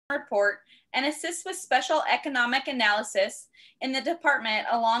report and assists with special economic analysis in the department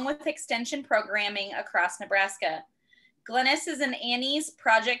along with extension programming across Nebraska. Glennis is an Annie's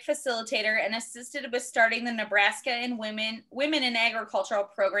project facilitator and assisted with starting the Nebraska and Women in Agricultural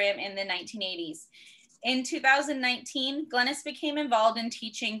program in the 1980s. In 2019, Glennis became involved in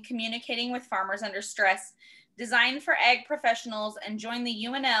teaching Communicating with Farmers Under Stress, designed for ag professionals, and joined the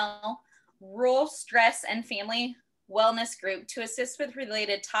UNL Rural Stress and Family Wellness Group to assist with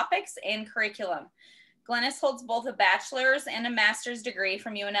related topics and curriculum. Glennis holds both a bachelor's and a master's degree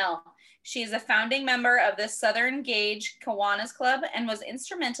from UNL. She is a founding member of the Southern Gauge Kiwanis Club and was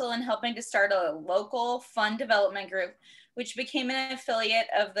instrumental in helping to start a local fund development group, which became an affiliate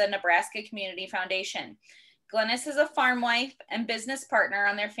of the Nebraska Community Foundation. Glennis is a farm wife and business partner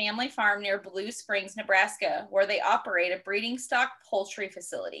on their family farm near Blue Springs, Nebraska, where they operate a breeding stock poultry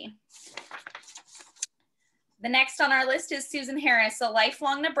facility. The next on our list is Susan Harris, a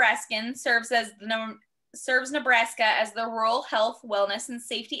lifelong Nebraskan, serves Nebraska as the Rural Health, Wellness, and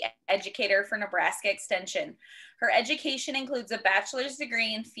Safety Educator for Nebraska Extension. Her education includes a bachelor's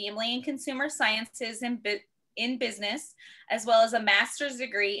degree in Family and Consumer Sciences in Business, as well as a master's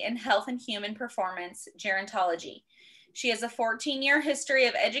degree in Health and Human Performance Gerontology. She has a 14-year history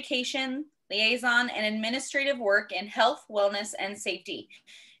of education, liaison, and administrative work in health, wellness, and safety.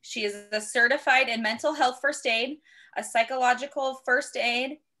 She is a certified in mental health first aid, a psychological first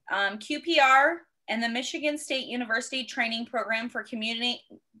aid, QPR, and the Michigan State University training program for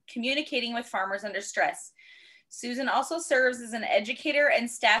communicating with farmers under stress. Susan also serves as an educator and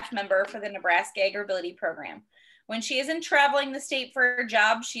staff member for the Nebraska AgrAbility program. When she isn't traveling the state for her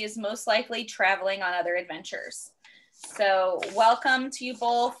job, she is most likely traveling on other adventures. So welcome to you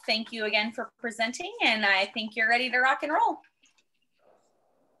both. Thank you again for presenting, and I think you're ready to rock and roll.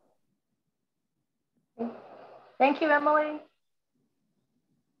 Thank you, Emily.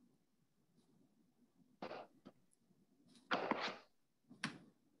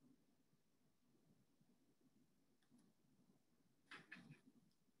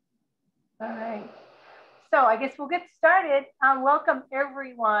 All right, so I guess we'll get started. Welcome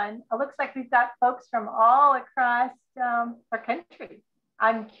everyone. It looks like we've got folks from all across our country.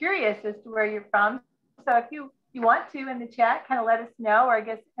 I'm curious as to where you're from. So if you want to in the chat, kind of let us know, or I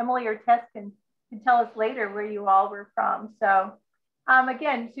guess Emily or Tess can tell us later where you all were from. So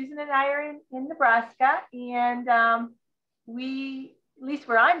again, Susan and I are in Nebraska, and at least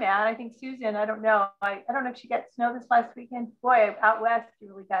where I'm at, I think Susan, I don't know. I don't know if she got snow this last weekend. Boy, out west, you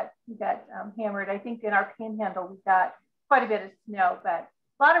really got hammered. I think in our panhandle, we got quite a bit of snow, but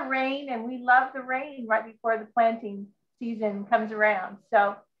a lot of rain, and we love the rain right before the planting season comes around.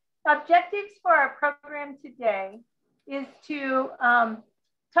 So the objectives for our program today is to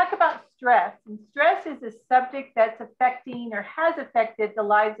talk about stress. And stress is a subject that's affecting or has affected the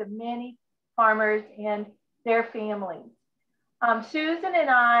lives of many farmers and their families. Susan and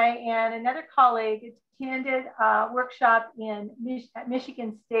I and another colleague attended a workshop at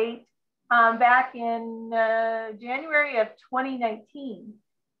Michigan State back in January of 2019.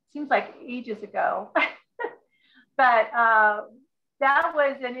 Seems like ages ago. But that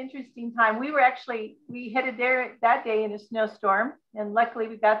was an interesting time. We headed there that day in a snowstorm, and luckily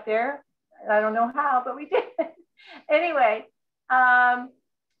we got there. I don't know how, but we did. Anyway,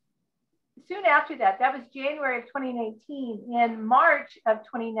 soon after that was January of 2019. In March of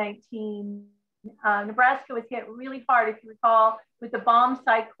 2019, Nebraska was hit really hard, if you recall, with the bomb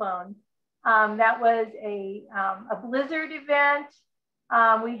cyclone. That was a blizzard event.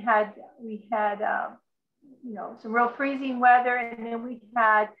 We had some real freezing weather, and then we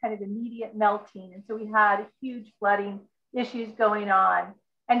had kind of immediate melting. And so we had huge flooding issues going on.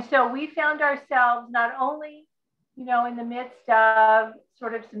 And so we found ourselves not only, in the midst of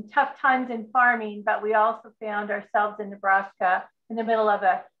sort of some tough times in farming, but we also found ourselves in Nebraska in the middle of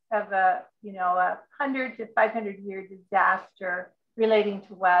a 100 to 500 year disaster relating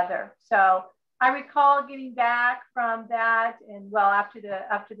to weather. So I recall getting back from that, and well, after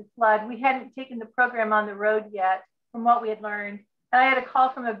the flood, we hadn't taken the program on the road yet from what we had learned. And I had a call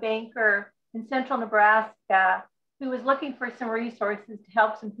from a banker in central Nebraska who was looking for some resources to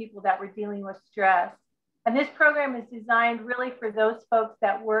help some people that were dealing with stress. And this program is designed really for those folks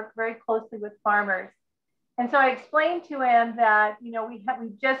that work very closely with farmers. And so I explained to him that, we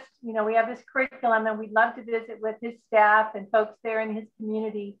have this curriculum, and we'd love to visit with his staff and folks there in his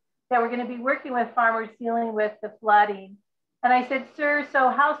community that we're going to be working with farmers dealing with the flooding. And I said, sir, so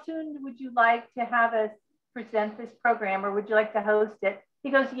how soon would you like to have us present this program, or would you like to host it?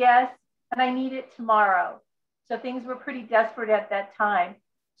 He goes, yes, and I need it tomorrow. So things were pretty desperate at that time.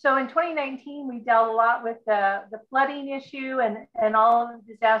 So in 2019, we dealt a lot with the flooding issue and all of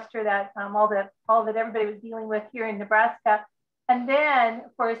the disaster that all that everybody was dealing with here in Nebraska. And then,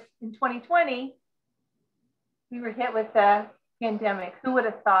 of course, in 2020, we were hit with the pandemic. Who would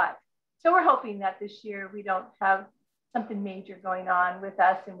have thought? So we're hoping that this year we don't have something major going on with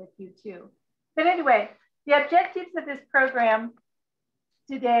us and with you too. But anyway, the objectives of this program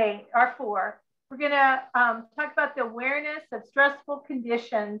today are four. We're going to talk about the awareness of stressful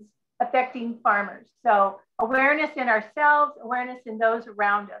conditions affecting farmers. So awareness in ourselves, awareness in those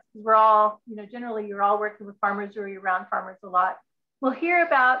around us. We're all, generally you're all working with farmers or you're around farmers a lot. We'll hear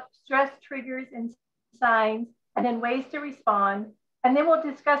about stress triggers and signs and then ways to respond. And then we'll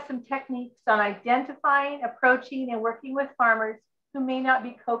discuss some techniques on identifying, approaching, and working with farmers who may not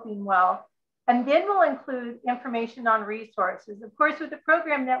be coping well. And then we'll include information on resources. Of course, with the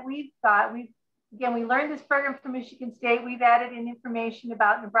program that we've got, we learned this program from Michigan State. We've added in information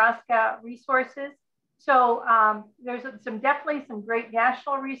about Nebraska resources. So there's definitely some great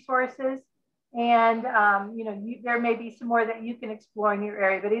national resources. And there may be some more that you can explore in your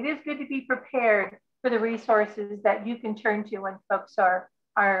area, but it is good to be prepared for the resources that you can turn to when folks are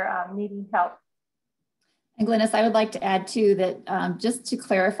needing help. And Glynis, I would like to add too that just to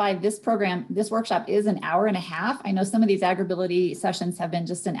clarify, this workshop is an hour and a half. I know some of these AgrAbility sessions have been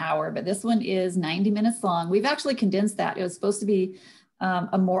just an hour, but this one is 90 minutes long. We've actually condensed that. It was supposed to be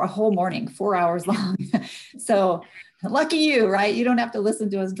a whole morning, 4 hours long. So lucky you, right? You don't have to listen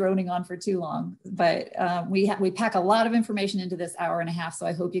to us droning on for too long, but we pack a lot of information into this hour and a half. So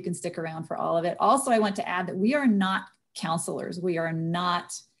I hope you can stick around for all of it. Also, I want to add that we are not counselors. We are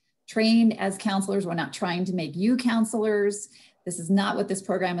not trained as counselors. We're not trying to make you counselors. This is not what this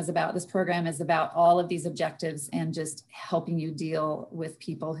program is about. This program is about all of these objectives and just helping you deal with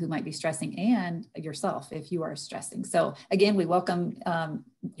people who might be stressing and yourself if you are stressing. So again, we welcome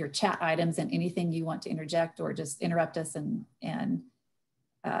your chat items and anything you want to interject or just interrupt us, and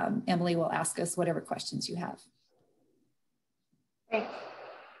Emily will ask us whatever questions you have. Thanks.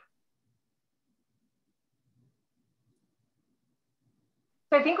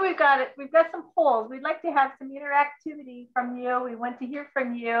 So I think we've got some polls. We'd like to have some interactivity from you. We want to hear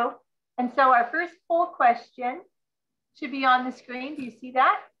from you. And so our first poll question should be on the screen. Do you see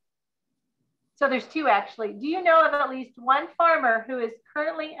that? So there's two actually. Do you know of at least one farmer who is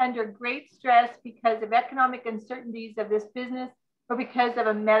currently under great stress because of economic uncertainties of this business or because of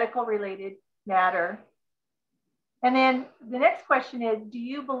a medical related matter? And then the next question is, do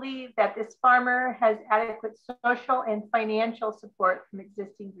you believe that this farmer has adequate social and financial support from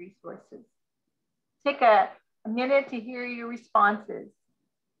existing resources? Take a minute to hear your responses.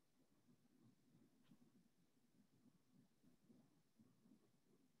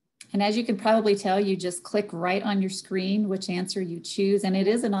 And as you can probably tell, you just click right on your screen which answer you choose, and it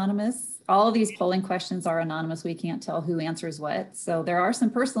is anonymous. All of these polling questions are anonymous. We can't tell who answers what. So there are some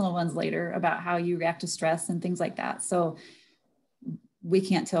personal ones later about how you react to stress and things like that. So we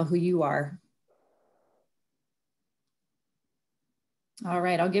can't tell who you are. All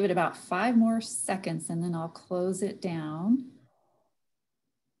right, I'll give it about 5 more seconds and then I'll close it down.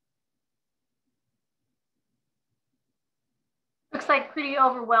 Looks like pretty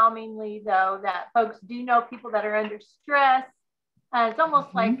overwhelmingly though that folks do know people that are under stress. It's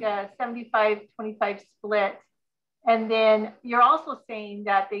almost like a 75-25 split. And then you're also saying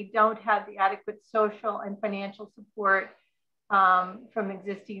that they don't have the adequate social and financial support from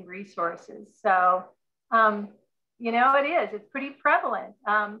existing resources. So, it's pretty prevalent.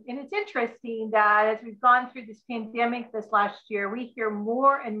 And it's interesting that as we've gone through this pandemic this last year, we hear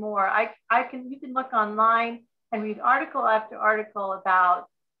more and more. You can look online and read article after article about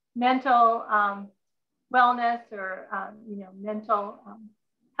mental wellness or mental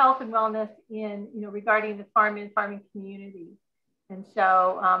health and wellness in regarding the farming community. And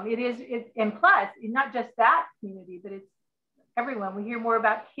so and plus not just that community, but it's everyone. We hear more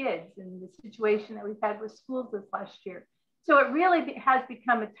about kids and the situation that we've had with schools this last year. So it really has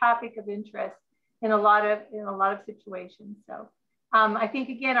become a topic of interest in a lot of situations. So I think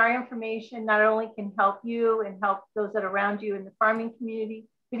again, our information not only can help you and help those that are around you in the farming community,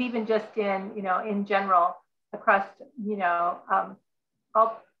 but even just in general across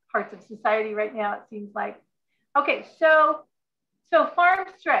all parts of society right now, it seems like. Okay, so farm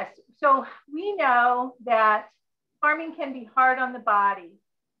stress. So we know that farming can be hard on the body,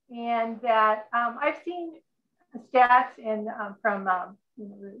 and that I've seen stats from the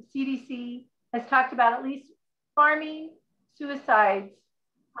CDC has talked about at least farming suicides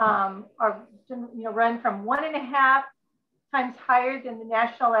are run from 1.5 times higher than the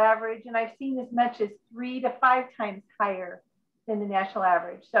national average, and I've seen as much as 3 to 5 times higher than the national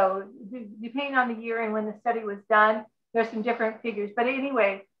average. So depending on the year and when the study was done, there's some different figures. But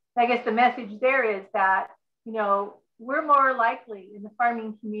anyway, I guess the message there is that, you know, we're more likely in the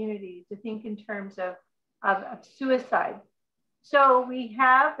farming community to think in terms of suicide. So we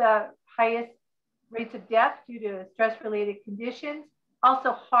have the highest rates of death due to stress-related conditions.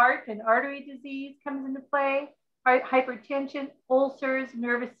 Also, heart and artery disease comes into play. Hypertension, ulcers,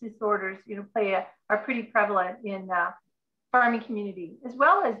 nervous disorders, you know, are pretty prevalent in farming community, as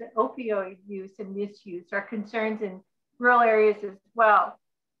well as opioid use and misuse are concerns in rural areas as well.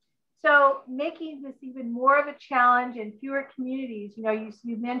 So making this even more of a challenge in fewer communities, you know,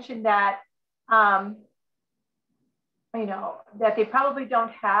 you mentioned that, you know, that they probably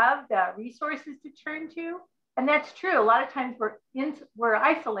don't have the resources to turn to. And that's true. A lot of times we're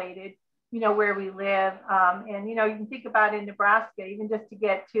isolated, you know, where we live. And, you know, you can think about in Nebraska, even just to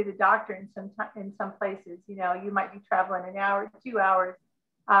get to the doctor in some places, you know, you might be traveling an hour, 2 hours,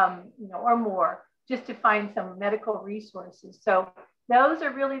 you know, or more just to find some medical resources. So those are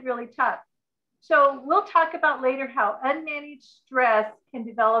really, really tough. So we'll talk about later how unmanaged stress can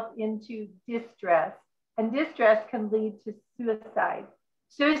develop into distress, and distress can lead to suicide.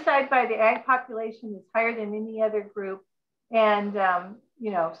 Suicide by the ag population is higher than any other group. And,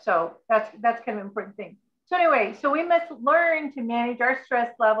 you know, so that's kind of an important thing. So anyway, so we must learn to manage our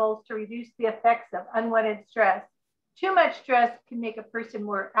stress levels to reduce the effects of unwanted stress. Too much stress can make a person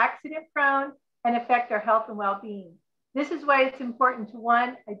more accident prone and affect our health and well-being. This is why it's important to,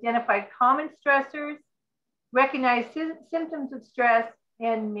 one, identify common stressors, recognize symptoms of stress,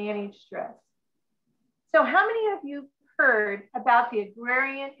 and manage stress. So how many of you heard about the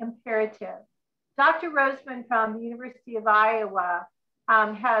agrarian imperative? Dr. Roseman from the University of Iowa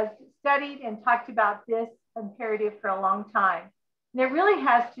has studied and talked about this imperative for a long time. And it really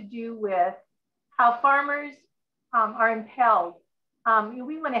has to do with how farmers are impelled.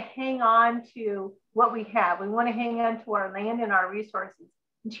 We want to hang on to what we have. We want to hang on to our land and our resources.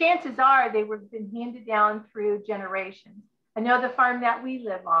 And chances are they were been handed down through generations. I know the farm that we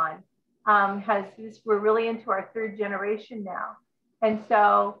live on has this, we're really into our third generation now. And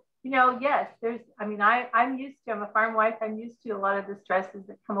so, you know, yes, I'm a farm wife. I'm used to a lot of the stresses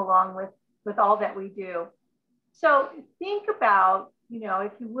that come along with all that we do. So think about, you know,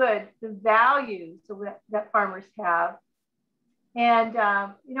 if you would, the values that farmers have. And,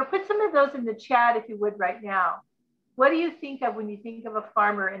 you know, put some of those in the chat if you would right now. What do you think of when you think of a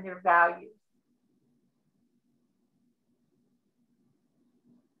farmer and their values?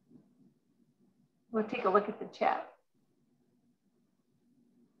 We'll take a look at the chat.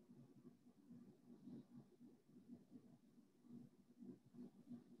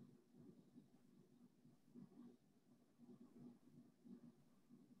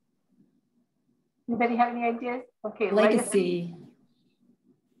 Anybody have any ideas? Okay, legacy.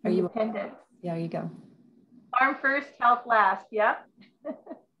 Are you independence? Yeah, there you go. Farm first, health last. Yep.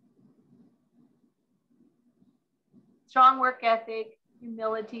 Strong work ethic,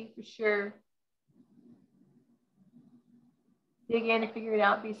 humility for sure. Dig in and figure it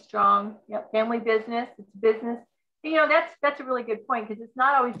out. Be strong. Yep. Family business. It's business. And, you know, that's a really good point, because it's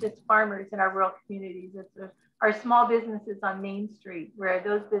not always just farmers in our rural communities. It's our small businesses on Main Street, where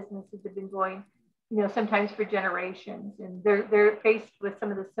those businesses have been going, you know, sometimes for generations, and they're faced with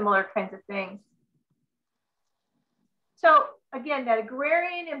some of the similar kinds of things. So again, that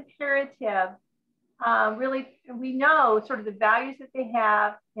agrarian imperative, really, we know sort of the values that they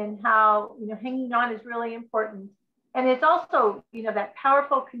have and how, you know, hanging on is really important. And it's also, you know, that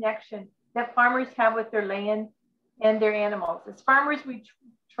powerful connection that farmers have with their land and their animals. As farmers, we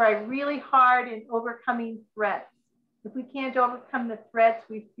try really hard in overcoming threats. If we can't overcome the threats,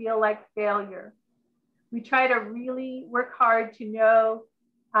 we feel like failure. We try to really work hard to know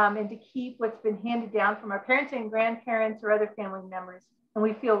and to keep what's been handed down from our parents and grandparents or other family members. And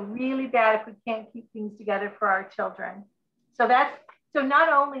we feel really bad if we can't keep things together for our children. So not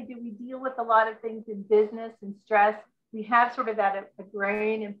only do we deal with a lot of things in business and stress, we have sort of that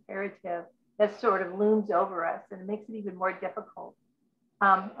agrarian imperative that sort of looms over us and makes it even more difficult.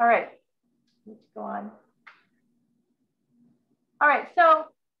 All right, let's go on. All right, so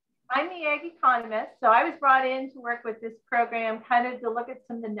I'm the ag economist. So I was brought in to work with this program kind of to look at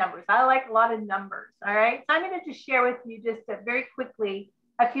some of the numbers. I like a lot of numbers, all right? So I'm going to just share with you just very quickly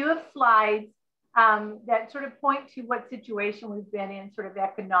a few of slides that sort of point to what situation we've been in sort of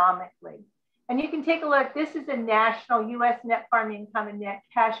economically. And you can take a look. This is a national U.S. net farm income and net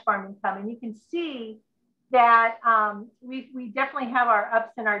cash farm income. And you can see that we definitely have our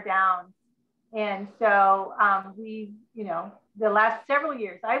ups and our downs. And so we, you know, the last several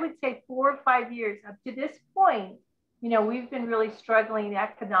years, I would say 4 or 5 years up to this point, you know, we've been really struggling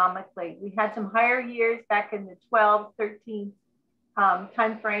economically. We had some higher years back in the 12, 13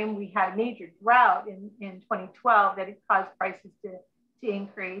 time frame. We had a major drought in 2012 that it caused prices to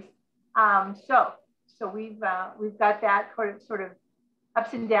increase. So we've got that sort of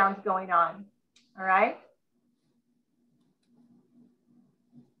ups and downs going on. All right.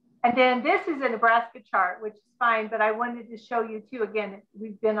 And then this is a Nebraska chart, which is fine, but I wanted to show you too, again,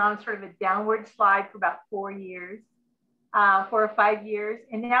 we've been on sort of a downward slide for about 4 years, 4 or 5 years.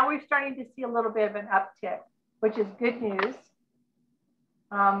 And now we're starting to see a little bit of an uptick, which is good news.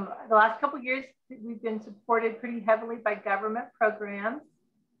 The last couple of years, we've been supported pretty heavily by government programs.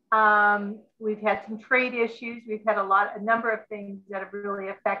 We've had some trade issues. We've had a number of things that have really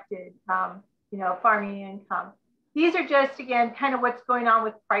affected, you know, farming income. These are just, again, kind of what's going on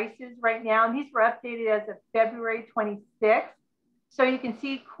with prices right now. And these were updated as of February 26th. So you can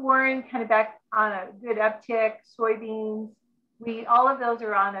see corn kind of back on a good uptick, soybeans, wheat, all of those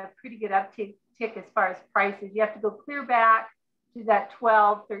are on a pretty good uptick as far as prices. You have to go clear back to that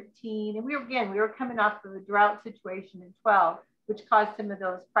 12, 13. And we were coming off of a drought situation in 12, which caused some of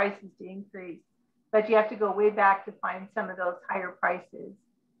those prices to increase. But you have to go way back to find some of those higher prices.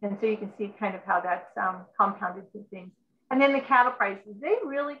 And so you can see kind of how that's compounded through things. And then the cattle prices, they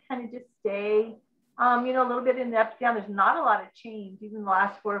really kind of just stay, you know, a little bit in the up down. There's not a lot of change even the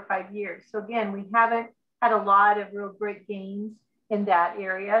last 4 or 5 years. So again, we haven't had a lot of real great gains in that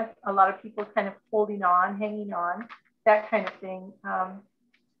area. A lot of people kind of holding on, hanging on, that kind of thing.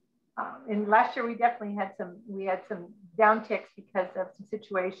 And last year we definitely had some downticks because of some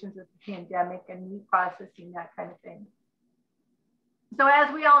situations with the pandemic and meat processing, that kind of thing. So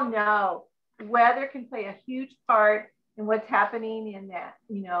as we all know, weather can play a huge part in what's happening in that,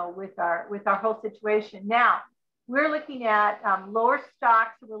 you know, with our whole situation. Now, we're looking at lower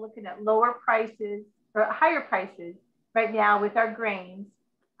stocks. So we're looking at lower prices or higher prices right now with our grains.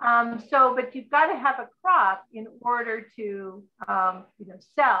 But you've got to have a crop in order to, you know,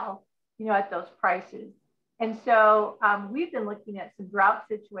 sell, you know, at those prices. And so we've been looking at some drought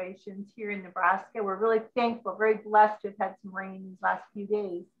situations here in Nebraska. We're really thankful, very blessed to have had some rain these last few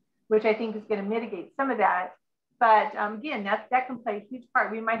days, which I think is going to mitigate some of that. But again, that can play a huge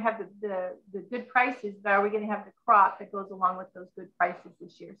part. We might have the good prices, but are we going to have the crop that goes along with those good prices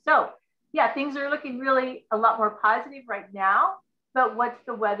this year? So yeah, things are looking really a lot more positive right now. But what's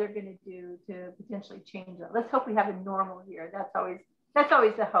the weather going to do to potentially change it? Let's hope we have a normal year. That's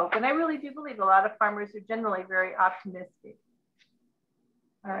always the hope. And I really do believe a lot of farmers are generally very optimistic.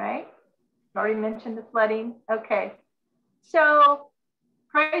 All right. Already mentioned the flooding. Okay. So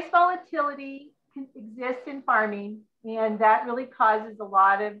price volatility exists in farming, and that really causes a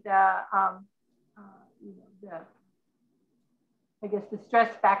lot of the, you know, the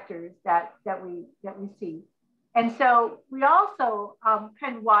stress factors that we see. And so we also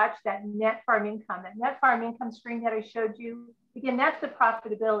kind of watch that net farm income screen that I showed you. Again, that's the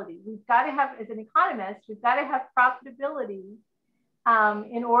profitability. We've got to have, as an economist, we've got to have profitability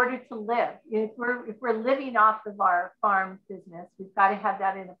in order to live. If we're living off of our farm business, we've got to have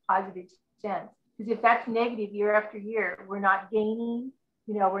that in a positive sense. Because if that's negative year after year, we're not gaining,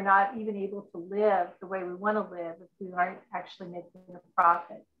 you know, we're not even able to live the way we want to live if we aren't actually making a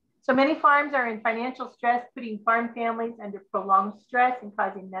profit. So many farms are in financial stress, putting farm families under prolonged stress and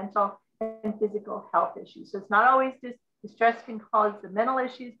causing mental and physical health issues. So it's not always just the stress can cause the mental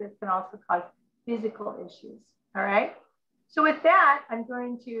issues, but it can also cause physical issues. All right. So with that, I'm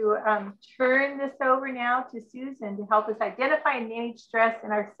going to turn this over now to Susan to help us identify and manage stress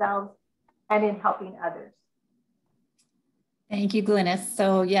in ourselves and in helping others. Thank you, Glynis.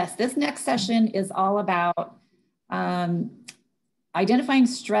 So yes, this next session is all about identifying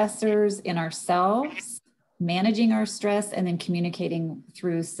stressors in ourselves, managing our stress, and then communicating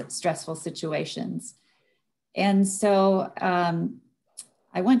through stressful situations. And so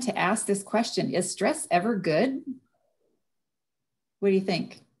I want to ask this question: is stress ever good? What do you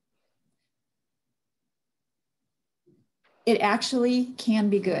think? It actually can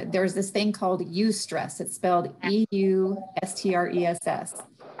be good. There's this thing called eustress. It's spelled E-U-S-T-R-E-S-S.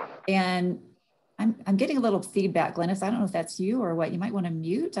 And I'm getting a little feedback, Glynis. I don't know if that's you or what. You might want to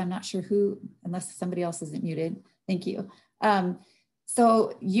mute. I'm not sure who, unless somebody else isn't muted. Thank you.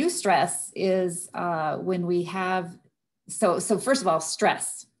 So eustress is when we have, so first of all,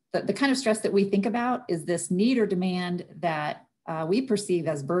 stress. The kind of stress that we think about is this need or demand that we perceive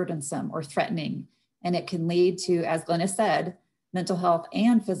as burdensome or threatening. And it can lead to, as Glynis said, mental health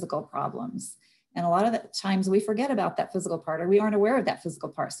and physical problems. And a lot of the times we forget about that physical part, or we aren't aware of that physical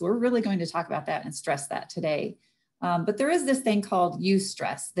part. So we're really going to talk about that and stress that today. But there is this thing called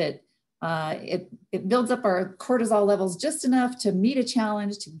eustress that It builds up our cortisol levels just enough to meet a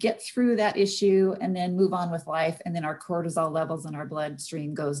challenge, to get through that issue, and then move on with life. And then our cortisol levels in our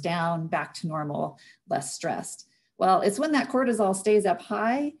bloodstream goes down back to normal, less stressed. Well, it's when that cortisol stays up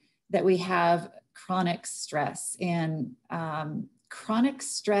high that we have chronic stress. And chronic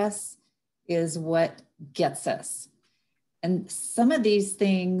stress is what gets us. And some of these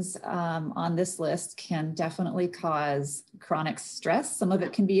things on this list can definitely cause chronic stress. Some of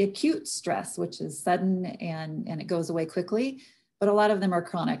it can be acute stress, which is sudden and it goes away quickly. But a lot of them are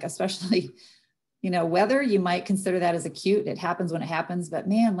chronic, especially, weather, you might consider that as acute. It happens when it happens. But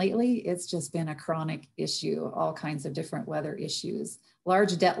man, lately, it's just been a chronic issue, all kinds of different weather issues.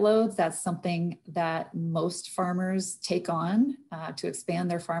 Large debt loads, that's something that most farmers take on to expand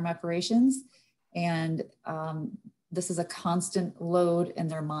their farm operations. And this is a constant load in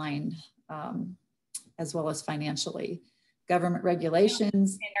their mind, as well as financially. Government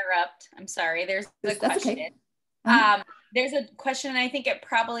regulations. Interrupt. I'm sorry. There's a question. Okay. There's a question, and I think it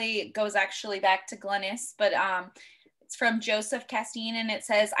probably goes actually back to Glennis, but it's from Joseph Castine, and it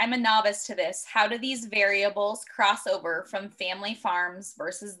says, I'm a novice to this. How do these variables cross over from family farms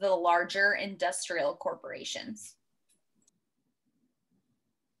versus the larger industrial corporations?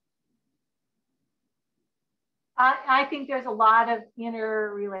 I think there's a lot of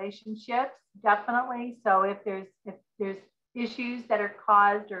interrelationships, definitely. So if there's issues that are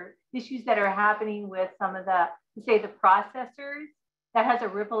caused or issues that are happening with some of the, say, the processors, that has a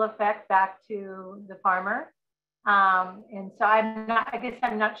ripple effect back to the farmer. And so I guess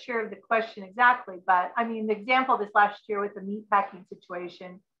I'm not sure of the question exactly, but I mean, the example this last year with the meat packing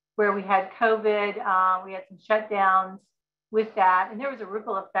situation where we had COVID, we had some shutdowns with that, and there was a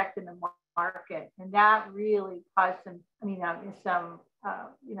ripple effect in the market, and that really caused some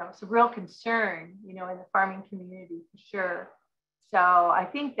real concern, in the farming community for sure. So I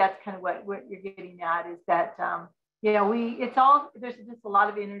think that's kind of what you're getting at is that, there's just a lot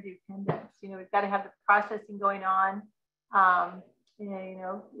of interdependence. We've got to have the processing going on, and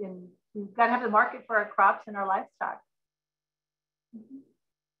we've got to have the market for our crops and our livestock.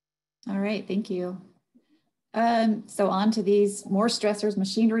 All right, thank you. So on to these more stressors,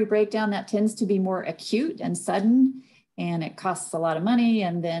 machinery breakdown, that tends to be more acute and sudden, and it costs a lot of money,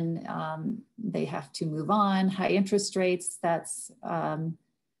 and then they have to move on. High interest rates, that's,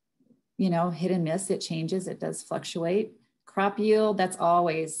 hit and miss, it changes, it does fluctuate. Crop yield, that's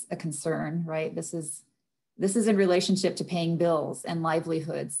always a concern, right? This is in relationship to paying bills and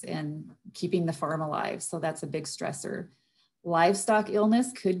livelihoods and keeping the farm alive. So that's a big stressor. Livestock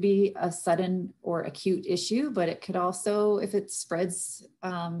illness could be a sudden or acute issue, but it could also, if it spreads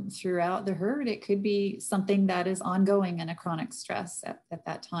throughout the herd, it could be something that is ongoing and a chronic stress at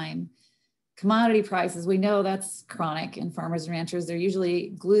that time. Commodity prices, we know that's chronic in farmers and ranchers. They're usually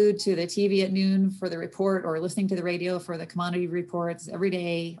glued to the TV at noon for the report or listening to the radio for the commodity reports every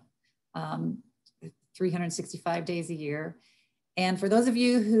day, 365 days a year. And for those of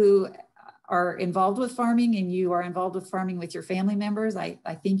you who are involved with farming and you are involved with farming with your family members, I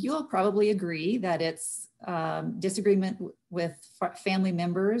think you'll probably agree that it's disagreement with family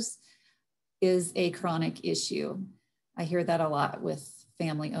members is a chronic issue. I hear that a lot with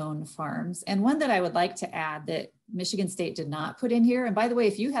family-owned farms. And one that I would like to add that Michigan State did not put in here, and by the way,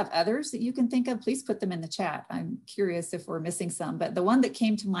 if you have others that you can think of, please put them in the chat. I'm curious if we're missing some, but the one that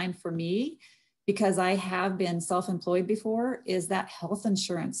came to mind for me, because I have been self-employed before, is that health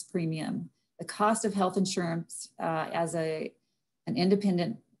insurance premium. The cost of health insurance as an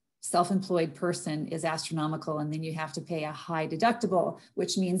independent self-employed person is astronomical. And then you have to pay a high deductible,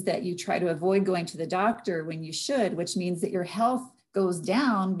 which means that you try to avoid going to the doctor when you should, which means that your health goes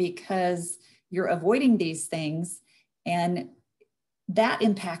down because you're avoiding these things. And that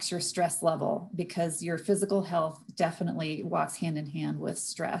impacts your stress level because your physical health definitely walks hand in hand with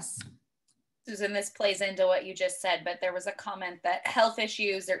stress. Susan, this plays into what you just said, but there was a comment that health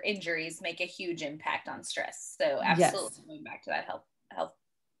issues or injuries make a huge impact on stress. So absolutely, yes. Going back to that health.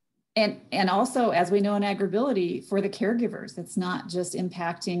 And also, as we know in AgrAbility, for the caregivers, it's not just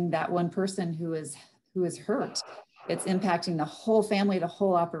impacting that one person who is hurt. It's impacting the whole family, the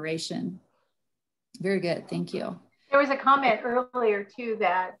whole operation. Very good, thank you. There was a comment earlier too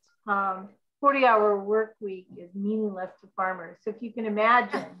that 40-hour work week is meaningless to farmers. So if you can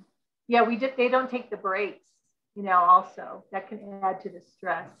imagine, yeah, they don't take the breaks, also that can add to the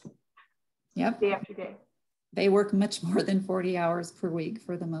stress. Yep. Day after day. They work much more than 40 hours per week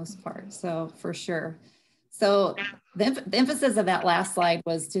for the most part. So for sure. So the emphasis of that last slide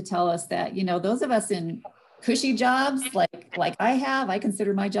was to tell us that, those of us in cushy jobs like I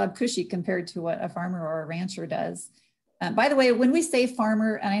consider my job cushy compared to what a farmer or a rancher does. By the way, when we say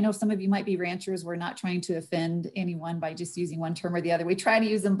farmer, and I know some of you might be ranchers, we're not trying to offend anyone by just using one term or the other. We try to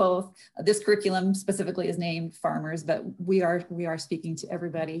use them both. This curriculum specifically is named farmers, but we are speaking to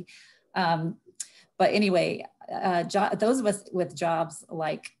everybody. But anyway, those of us with jobs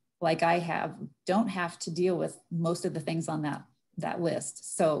like I have don't have to deal with most of the things on that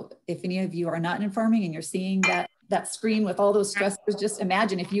list. So if any of you are not in farming and you're seeing that screen with all those stressors, just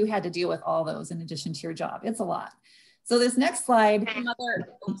imagine if you had to deal with all those in addition to your job. It's a lot. So this next slide.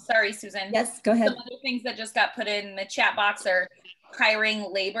 Sorry, Susan. Yes, go ahead. Some other things that just got put in the chat box are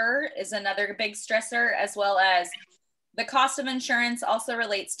hiring labor is another big stressor, as well as the cost of insurance also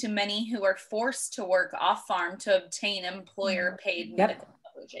relates to many who are forced to work off farm to obtain employer paid medical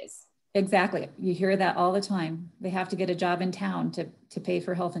coverages. Exactly. You hear that all the time. They have to get a job in town to pay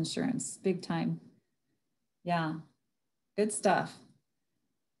for health insurance, big time. Yeah, good stuff.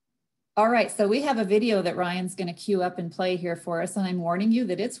 All right, so we have a video that Ryan's going to queue up and play here for us, and I'm warning you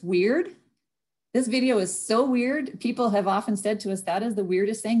that it's weird. This video is so weird. People have often said to us, that is the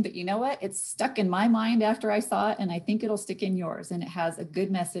weirdest thing, but you know what? It's stuck in my mind after I saw it, and I think it'll stick in yours, and it has a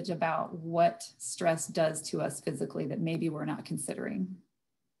good message about what stress does to us physically that maybe we're not considering.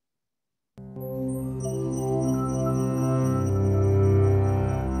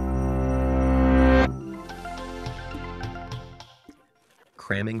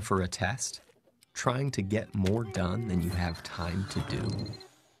 Cramming for a test? Trying to get more done than you have time to do?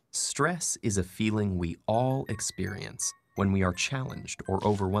 Stress is a feeling we all experience when we are challenged or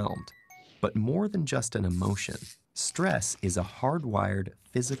overwhelmed. But more than just an emotion, stress is a hardwired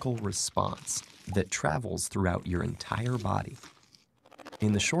physical response that travels throughout your entire body.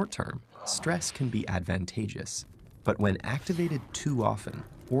 In the short term, stress can be advantageous, but when activated too often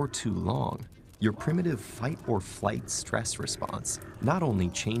or too long, your primitive fight or flight stress response not only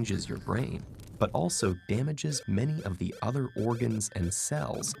changes your brain, but also damages many of the other organs and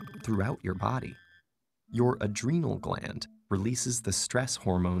cells throughout your body. Your adrenal gland releases the stress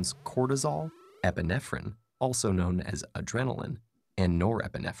hormones cortisol, epinephrine, also known as adrenaline, and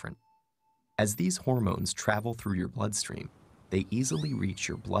norepinephrine. As these hormones travel through your bloodstream, they easily reach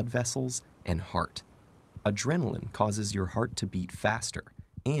your blood vessels and heart. Adrenaline causes your heart to beat faster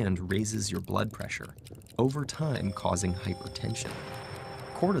and raises your blood pressure, over time causing hypertension.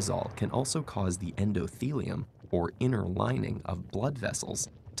 Cortisol can also cause the endothelium, or inner lining of blood vessels,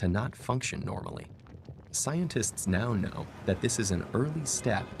 to not function normally. Scientists now know that this is an early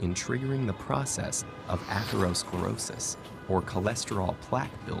step in triggering the process of atherosclerosis, or cholesterol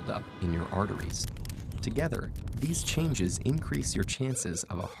plaque buildup in your arteries. Together, these changes increase your chances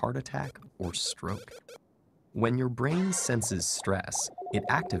of a heart attack or stroke. When your brain senses stress, it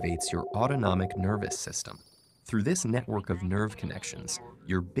activates your autonomic nervous system. Through this network of nerve connections,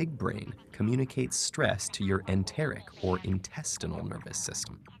 your big brain communicates stress to your enteric or intestinal nervous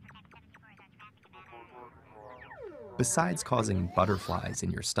system. Besides causing butterflies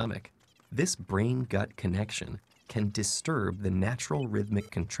in your stomach, this brain-gut connection can disturb the natural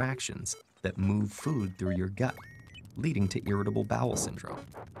rhythmic contractions that move food through your gut, leading to irritable bowel syndrome,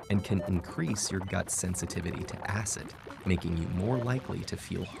 and can increase your gut's sensitivity to acid, making you more likely to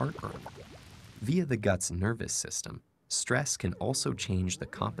feel heartburn. Via the gut's nervous system, stress can also change the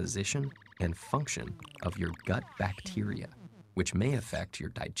composition and function of your gut bacteria, which may affect your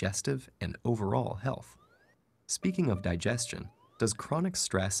digestive and overall health. Speaking of digestion, does chronic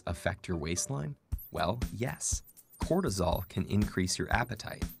stress affect your waistline? Well, yes. Cortisol can increase your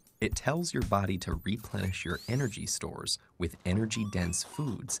appetite. It tells your body to replenish your energy stores with energy-dense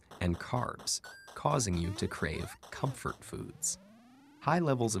foods and carbs, causing you to crave comfort foods. High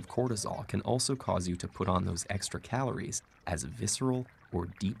levels of cortisol can also cause you to put on those extra calories as visceral or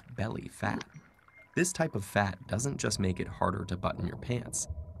deep belly fat. This type of fat doesn't just make it harder to button your pants.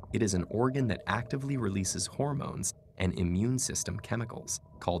 It is an organ that actively releases hormones and immune system chemicals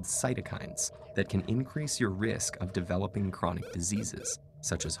called cytokines that can increase your risk of developing chronic diseases,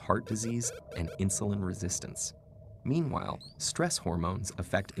 such as heart disease and insulin resistance. Meanwhile, stress hormones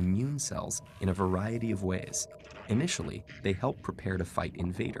affect immune cells in a variety of ways. Initially, they help prepare to fight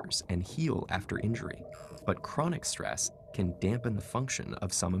invaders and heal after injury, but chronic stress can dampen the function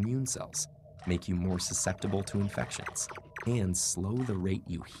of some immune cells, make you more susceptible to infections, and slow the rate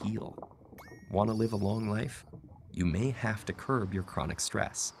you heal. Want to live a long life? You may have to curb your chronic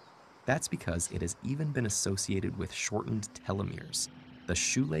stress. That's because it has even been associated with shortened telomeres, the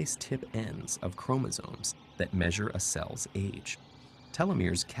shoelace tip ends of chromosomes that measure a cell's age.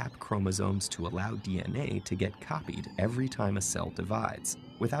 Telomeres cap chromosomes to allow DNA to get copied every time a cell divides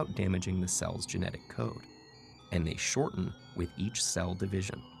without damaging the cell's genetic code. And they shorten with each cell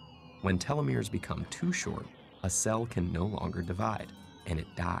division. When telomeres become too short, a cell can no longer divide, and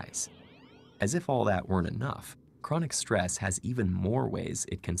it dies. As if all that weren't enough, chronic stress has even more ways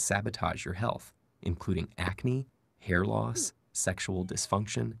it can sabotage your health, including acne, hair loss, sexual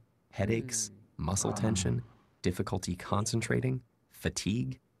dysfunction, headaches, muscle tension, difficulty concentrating,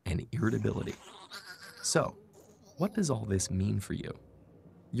 fatigue, and irritability. So, what does all this mean for you?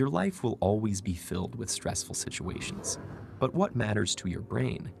 Your life will always be filled with stressful situations, but what matters to your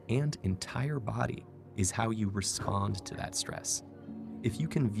brain and entire body is how you respond to that stress. If you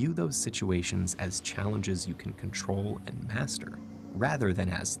can view those situations as challenges you can control and master, rather than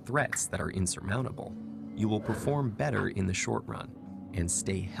as threats that are insurmountable, you will perform better in the short run and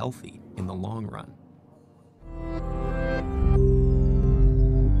stay healthy in the long run.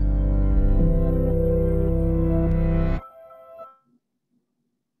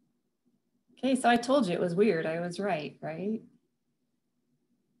 Okay, so I told you it was weird. I was right?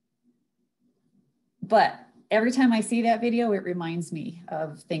 But every time I see that video, it reminds me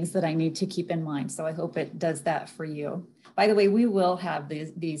of things that I need to keep in mind. So I hope it does that for you. By the way, we will have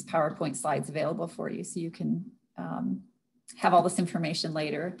these PowerPoint slides available for you so you can have all this information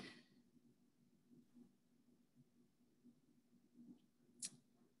later.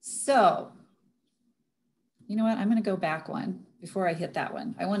 So, you know what? I'm going to go back one before I hit that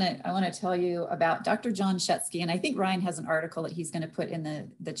one. I want to tell you about Dr. John Shutsky, and I think Ryan has an article that he's going to put in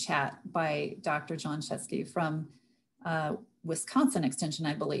the chat by Dr. John Shutsky from Wisconsin Extension,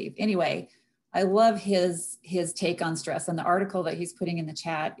 I believe. Anyway, I love his take on stress, and the article that he's putting in the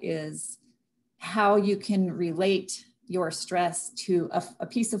chat is how you can relate your stress to a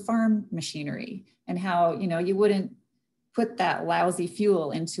piece of farm machinery, and how you wouldn't put that lousy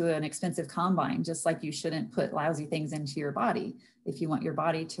fuel into an expensive combine, just like you shouldn't put lousy things into your body if you want your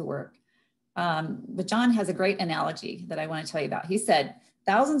body to work. But John has a great analogy that I want to tell you about. He said,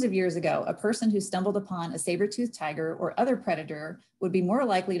 thousands of years ago, a person who stumbled upon a saber-toothed tiger or other predator would be more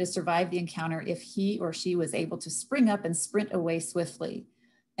likely to survive the encounter if he or she was able to spring up and sprint away swiftly.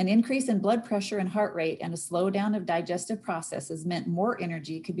 An increase in blood pressure and heart rate and a slowdown of digestive processes meant more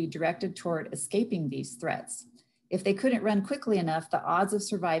energy could be directed toward escaping these threats. If they couldn't run quickly enough, the odds of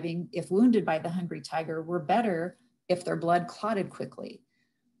surviving if wounded by the hungry tiger were better if their blood clotted quickly.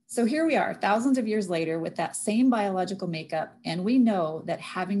 So here we are, thousands of years later with that same biological makeup, and we know that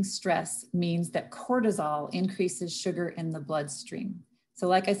having stress means that cortisol increases sugar in the bloodstream. So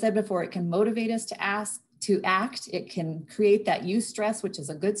like I said before, it can motivate us to act, it can create that eustress, which is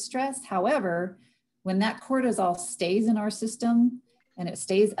a good stress. However, when that cortisol stays in our system and it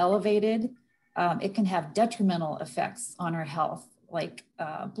stays elevated, it can have detrimental effects on our health, like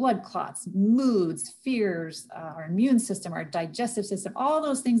blood clots, moods, fears, our immune system, our digestive system, all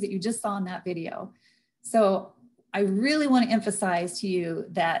those things that you just saw in that video. So I really want to emphasize to you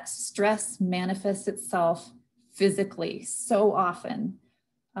that stress manifests itself physically so often,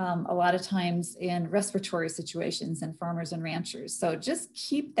 a lot of times in respiratory situations and farmers and ranchers. So just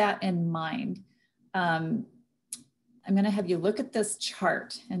keep that in mind. I'm going to have you look at this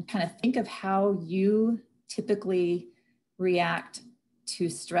chart and kind of think of how you typically react to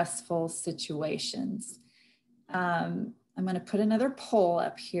stressful situations. I'm going to put another poll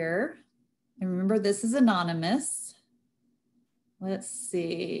up here. And remember, this is anonymous. Let's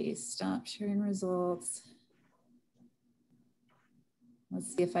see, stop sharing results.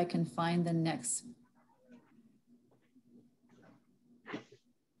 Let's see if I can find the next.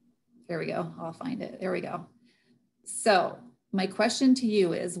 There we go, I'll find it, there we go. So my question to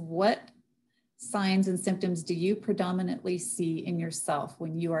you is, what signs and symptoms do you predominantly see in yourself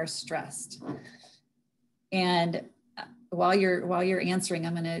when you are stressed? And while you're answering,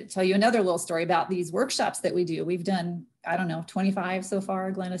 I'm going to tell you another little story about these workshops that we do. We've done, I don't know, 25 so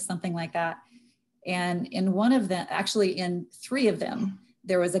far, Glennis, something like that. And in one of them, actually in 3 of them,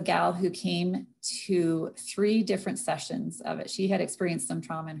 there was a gal who came to 3 different sessions of it. She had experienced some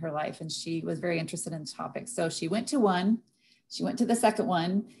trauma in her life and she was very interested in the topic. So she went to one, she went to the second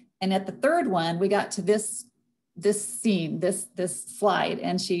one, and at the third one, we got to this scene, this slide,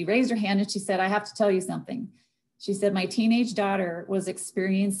 and she raised her hand and she said, I have to tell you something. She said, my teenage daughter was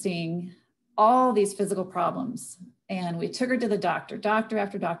experiencing all these physical problems. And we took her to the doctor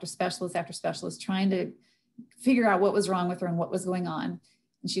after doctor, specialist after specialist, trying to figure out what was wrong with her and what was going on.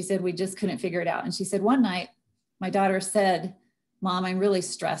 And she said, we just couldn't figure it out. And she said, one night, my daughter said, Mom, I'm really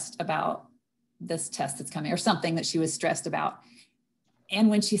stressed about this test that's coming, or something that she was stressed about. And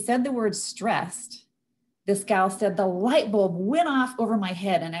when she said the word stressed, this gal said, the light bulb went off over my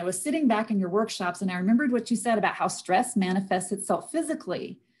head. And I was sitting back in your workshops and I remembered what you said about how stress manifests itself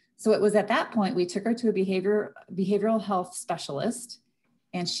physically. So it was at that point, we took her to a behavioral health specialist,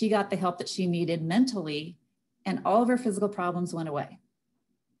 and she got the help that she needed mentally. and all of her physical problems went away.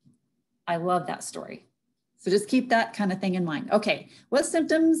 I love that story. So just keep that kind of thing in mind. Okay, what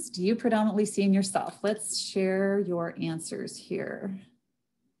symptoms do you predominantly see in yourself? Let's share your answers here.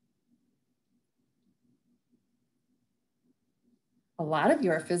 A lot of you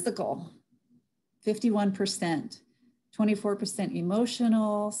are physical, 51%, 24%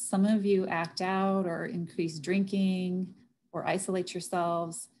 emotional. Some of you act out or increase drinking or isolate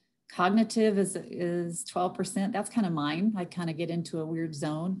yourselves. Cognitive is 12%. That's kind of mine. I kind of get into a weird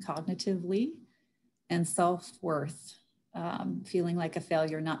zone cognitively. And self-worth, feeling like a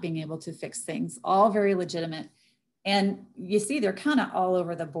failure, not being able to fix things, all very legitimate. And you see, they're kind of all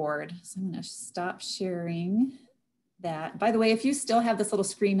over the board. So I'm going to stop sharing that. By the way, if you still have this little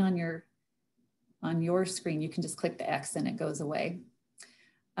screen on your screen, you can just click the X and it goes away.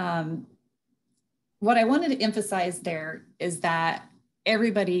 What I wanted to emphasize there is that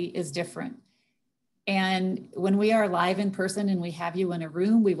everybody is different. And when we are live in person and we have you in a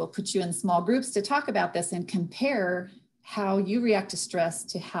room, we will put you in small groups to talk about this and compare how you react to stress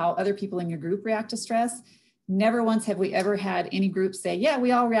to how other people in your group react to stress. Never once have we ever had any group say, yeah,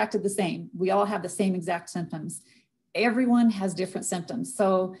 we all reacted the same. We all have the same exact symptoms. Everyone has different symptoms.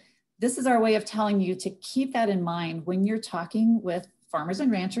 So this is our way of telling you to keep that in mind when you're talking with farmers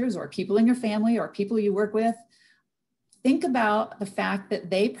and ranchers or people in your family or people you work with. Think about the fact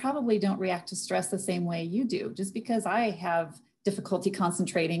that they probably don't react to stress the same way you do. Just because I have difficulty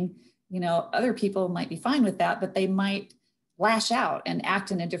concentrating, other people might be fine with that, but they might lash out and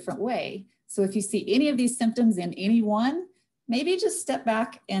act in a different way. So if you see any of these symptoms in anyone, maybe just step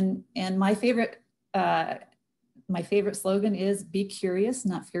back and my favorite slogan is be curious,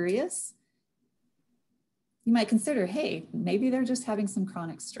 not furious. You might consider, hey, maybe they're just having some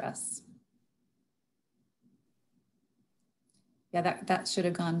chronic stress. Yeah, that should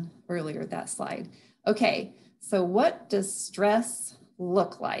have gone earlier, that slide. Okay, so what does stress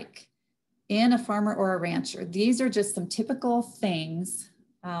look like in a farmer or a rancher? These are just some typical things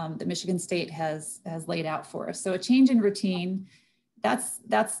that Michigan State has laid out for us. So a change in routine,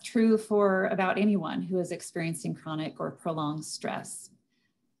 that's true for about anyone who is experiencing chronic or prolonged stress.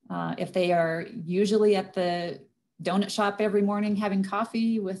 If they are usually at the donut shop every morning having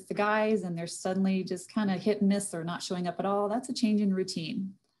coffee with the guys and they're suddenly just kind of hit and miss or not showing up at all, that's a change in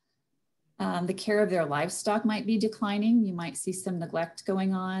routine. The care of their livestock might be declining. You might see some neglect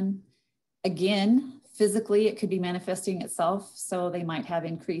going on. Again, physically, it could be manifesting itself. So they might have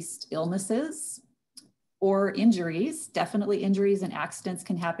increased illnesses or injuries. Definitely injuries and accidents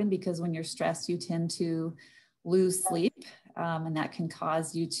can happen because when you're stressed, you tend to lose sleep, and that can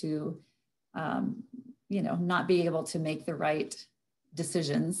cause you to not be able to make the right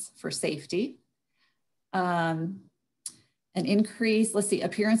decisions for safety. An increase,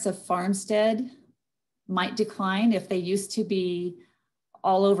 appearance of farmstead might decline if they used to be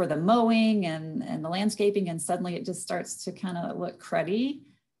all over the mowing and the landscaping, and suddenly it just starts to kind of look cruddy.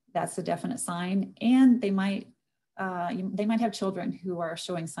 That's a definite sign. And they might have children who are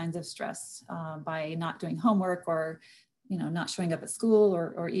showing signs of stress by not doing homework or not showing up at school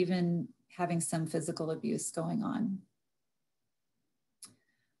or even having some physical abuse going on.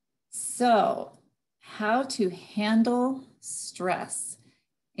 So, how to handle stress.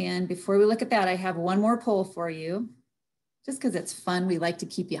 And before we look at that, I have one more poll for you. Just because it's fun, we like to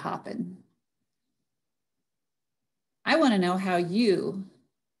keep you hopping. I want to know how you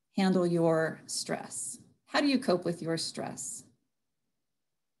handle your stress. How do you cope with your stress?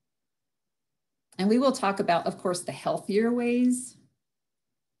 And we will talk about, of course, the healthier ways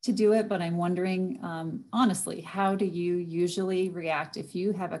to do it, but I'm wondering, honestly, how do you usually react if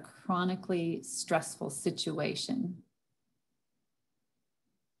you have a chronically stressful situation?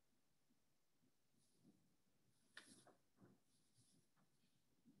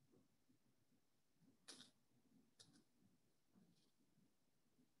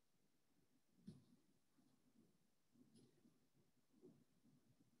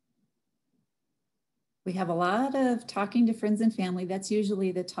 We have a lot of talking to friends and family. That's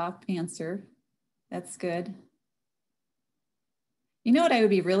usually the top answer. That's good. You know what I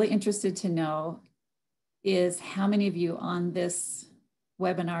would be really interested to know is how many of you on this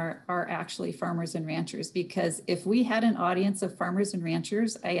webinar are actually farmers and ranchers, because if we had an audience of farmers and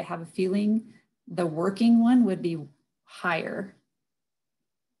ranchers, I have a feeling the working one would be higher.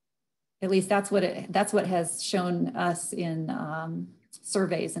 At least that's what has shown us in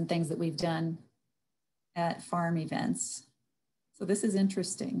surveys and things that we've done at farm events. So this is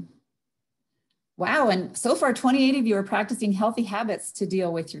interesting. Wow, and so far 28 of you are practicing healthy habits to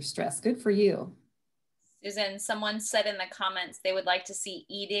deal with your stress. Good for you. Susan, someone said in the comments they would like to see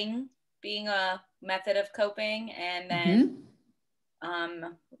eating being a method of coping, and then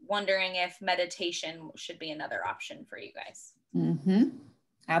wondering if meditation should be another option for you guys.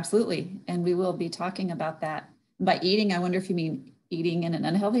 Absolutely. And we will be talking about that. By eating, I wonder if you mean eating in an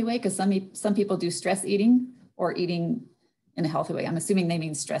unhealthy way, because some people do stress eating or eating in a healthy way. I'm assuming they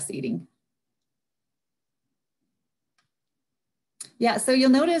mean stress eating. Yeah, so you'll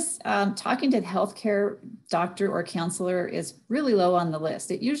notice talking to the healthcare doctor or counselor is really low on the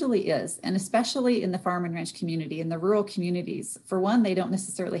list. It usually is, and especially in the farm and ranch community, in the rural communities. For one, they don't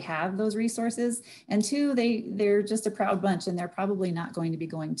necessarily have those resources, and two, they're just a proud bunch, and they're probably not going to be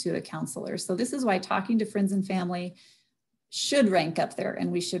going to a counselor. So this is why talking to friends and family should rank up there,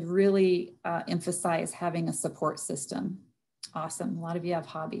 and we should really emphasize having a support system. Awesome. A lot of you have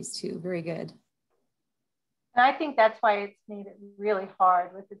hobbies too. Very good. And I think that's why it's made it really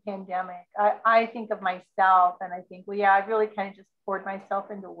hard with the pandemic. I think of myself and I think, well, yeah, I've really kind of just poured myself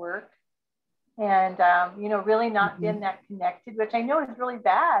into work and, you know, really not been that connected, which I know is really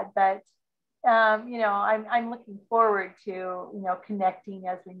bad, but, you know, I'm looking forward to, you know, connecting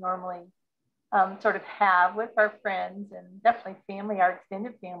as we normally sort of have with our friends and definitely family, our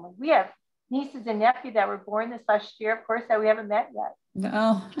extended family. We have nieces and nephews that were born this last year, of course, that we haven't met yet.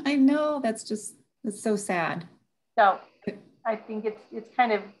 Oh, I know. It's so sad. So I think it's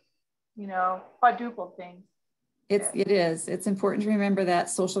kind of, you know, quadruple things. It is. It's important to remember that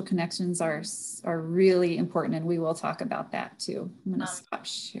social connections are really important, and we will talk about that too. I'm going to stop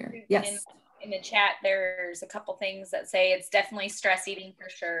share. Yes. In the chat, there's a couple things that say it's definitely stress eating for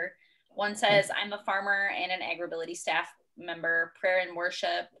sure. One says, I'm a farmer and an AgrAbility staff member. Prayer and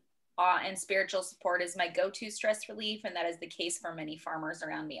worship and spiritual support is my go-to stress relief, and that is the case for many farmers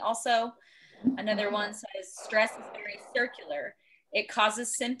around me also. Another one says, stress is very circular. It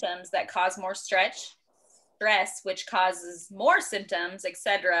causes symptoms that cause more stress, which causes more symptoms,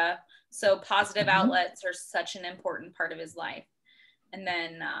 etc. So positive outlets are such an important part of his life. And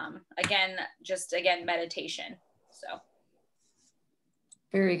then again, meditation. So.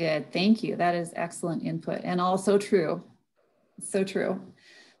 Very good. Thank you. That is excellent input and also true. So true.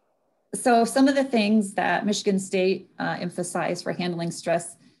 So some of the things that Michigan State emphasized for handling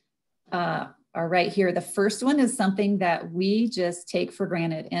stress are right here. The first one is something that we just take for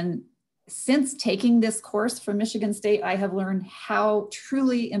granted. And since taking this course from Michigan State, I have learned how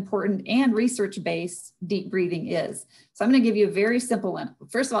truly important and research-based deep breathing is. So I'm going to give you a very simple one.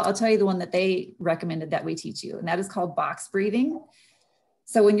 First of all, I'll tell you the one that they recommended that we teach you, and that is called box breathing.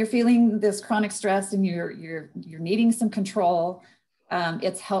 So when you're feeling this chronic stress and you're needing some control,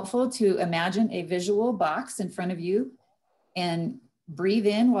 it's helpful to imagine a visual box in front of you and breathe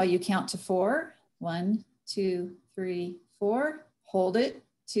in while you count to 4. 1, 2, 3, 4. Hold it.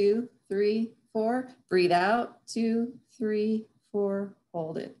 2, 3, 4. Breathe out. 2, 3, 4.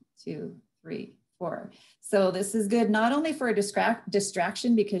 Hold it. 2, 3, 4. So this is good not only for a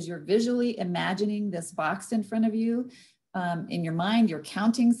distraction because you're visually imagining this box in front of you. In your mind, you're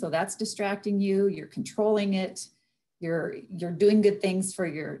counting, so that's distracting you. You're controlling it. You're doing good things for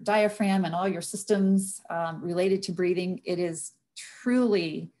your diaphragm and all your systems related to breathing. It is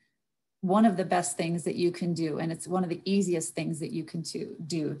truly one of the best things that you can do. And it's one of the easiest things that you can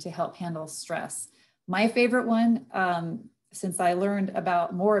do to help handle stress. My favorite one, since I learned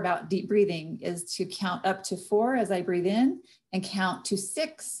more about deep breathing, is to count up to 4 as I breathe in and count to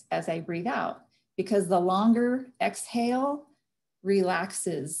 6 as I breathe out. Because the longer exhale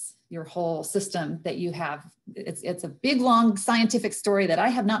relaxes your whole system that you have. It's a big, long scientific story that I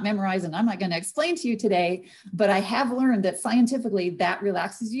have not memorized and I'm not going to explain to you today, but I have learned that scientifically that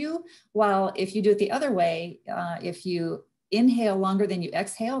relaxes you. While if you do it the other way, if you inhale longer than you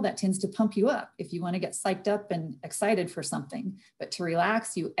exhale, that tends to pump you up if you want to get psyched up and excited for something. But to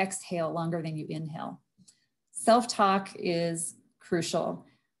relax, you exhale longer than you inhale. Self-talk is crucial.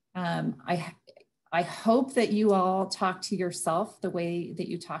 I hope that you all talk to yourself the way that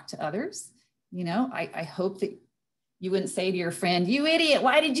you talk to others. You know, I hope that you wouldn't say to your friend, you idiot,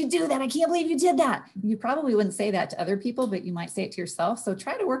 why did you do that? I can't believe you did that. You probably wouldn't say that to other people, but you might say it to yourself. So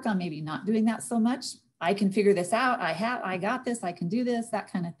try to work on maybe not doing that so much. I can figure this out. I got this. I can do this, that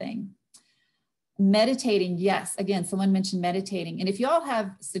kind of thing. Meditating. Yes. Again, someone mentioned meditating. And if you all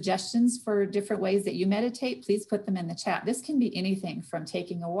have suggestions for different ways that you meditate, please put them in the chat. This can be anything from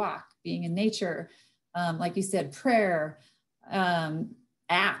taking a walk, being in nature, like you said, prayer,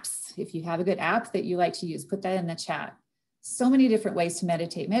 apps. If you have a good app that you like to use, put that in the chat. So many different ways to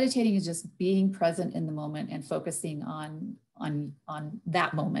meditate. Meditating is just being present in the moment and focusing on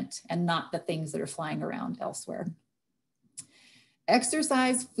that moment and not the things that are flying around elsewhere.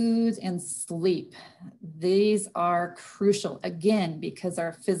 Exercise, foods, and sleep. These are crucial, again, because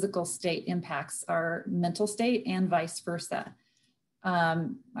our physical state impacts our mental state and vice versa. I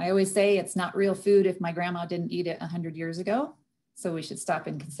always say it's not real food if my grandma didn't eat it 100 years ago. So we should stop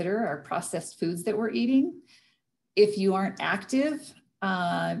and consider our processed foods that we're eating. If you aren't active,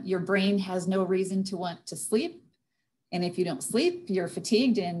 your brain has no reason to want to sleep. And if you don't sleep, you're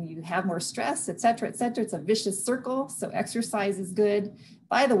fatigued and you have more stress, et cetera, et cetera. It's a vicious circle. So exercise is good.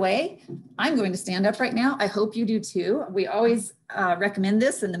 By the way, I'm going to stand up right now. I hope you do too. We always recommend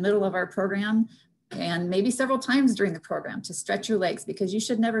this in the middle of our program and maybe several times during the program to stretch your legs because you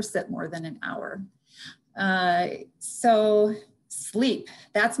should never sit more than an hour. So sleep,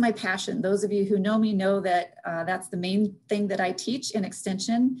 that's my passion. Those of you who know me know that that's the main thing that I teach in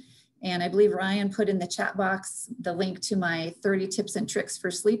Extension. And I believe Ryan put in the chat box the link to my 30 tips and tricks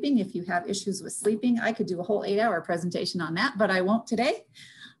for sleeping. If you have issues with sleeping, I could do a whole 8-hour presentation on that, but I won't today.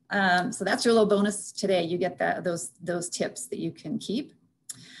 So that's your little bonus today. You get those tips that you can keep.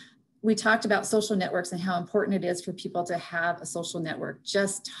 We talked about social networks and how important it is for people to have a social network,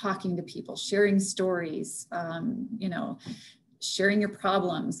 just talking to people, sharing stories, you know, sharing your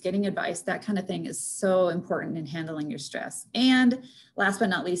problems, getting advice, that kind of thing is so important in handling your stress. And last but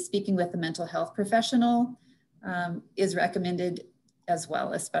not least, speaking with a mental health professional is recommended as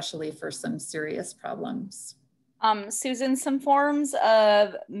well, especially for some serious problems. Susan, some forms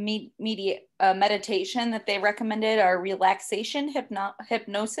of meditation that they recommended are relaxation,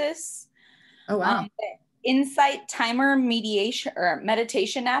 hypnosis, Oh, wow. insight timer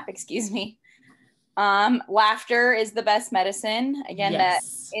meditation app, excuse me. Laughter is the best medicine. Again,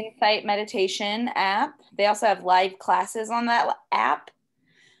 yes. That insight meditation app. They also have live classes on that app.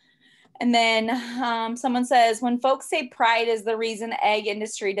 And then someone says, when folks say pride is the reason the egg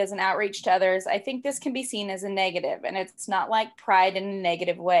industry doesn't outreach to others, I think this can be seen as a negative, and it's not like pride in a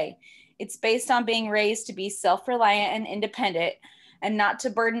negative way. It's based on being raised to be self-reliant and independent and not to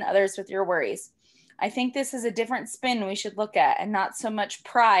burden others with your worries. I think this is a different spin we should look at, and not so much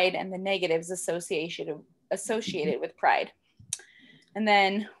pride and the negatives associated with pride. And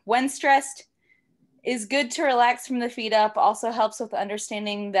then when stressed, is good to relax from the feet up. Also helps with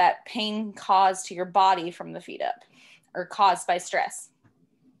understanding that pain caused to your body from the feet up or caused by stress.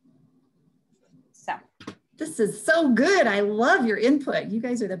 So this is so good. I love your input. You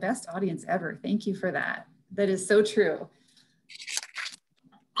guys are the best audience ever. Thank you for that. That is so true.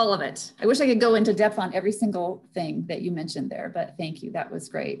 All of it. I wish I could go into depth on every single thing that you mentioned there, but thank you. That was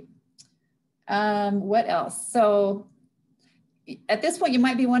great. What else? So at this point, you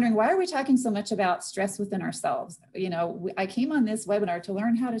might be wondering, why are we talking so much about stress within ourselves? You know, I came on this webinar to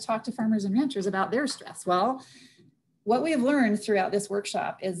learn how to talk to farmers and ranchers about their stress. Well, what we have learned throughout this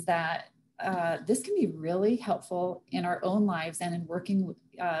workshop is that this can be really helpful in our own lives and in working,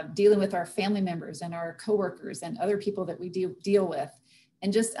 dealing with our family members and our coworkers and other people that we deal with.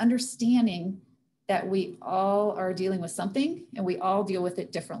 And just understanding that we all are dealing with something and we all deal with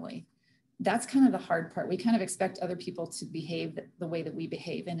it differently. That's kind of the hard part. We kind of expect other people to behave the way that we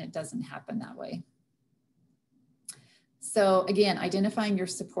behave, and it doesn't happen that way. So again, identifying your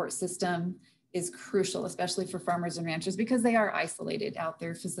support system is crucial, especially for farmers and ranchers, because they are isolated out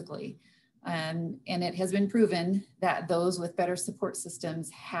there physically. And it has been proven that those with better support systems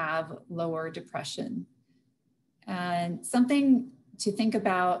have lower depression. And something to think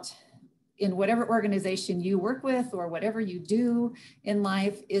about in whatever organization you work with or whatever you do in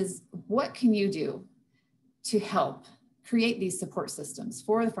life is, what can you do to help create these support systems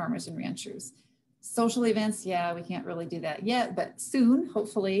for the farmers and ranchers? Social events, yeah, we can't really do that yet, but soon,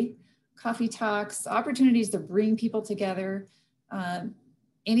 hopefully, coffee talks, opportunities to bring people together.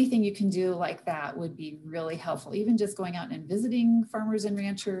 Anything you can do like that would be really helpful. Even just going out and visiting farmers and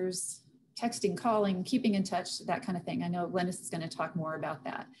ranchers, texting, calling, keeping in touch, that kind of thing. I know Glennis is going to talk more about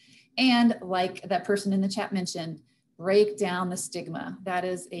that. And like that person in the chat mentioned, break down the stigma. That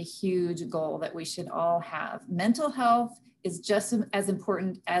is a huge goal that we should all have. Mental health is just as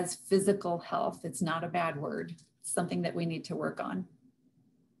important as physical health. It's not a bad word. It's something that we need to work on.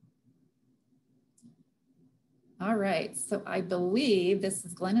 All right, so I believe this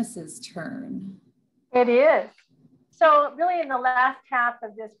is Glennis's turn. It is. So really in the last half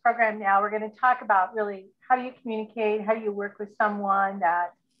of this program now, we're going to talk about really how do you communicate, how do you work with someone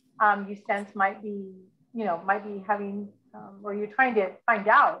that you sense might be having, or you're trying to find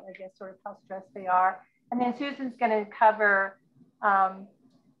out, I guess, sort of how stressed they are. And then Susan's going to cover,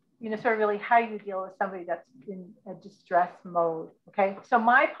 sort of really how you deal with somebody that's in a distress mode. Okay, so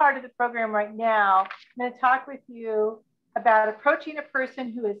my part of the program right now, I'm going to talk with you about approaching a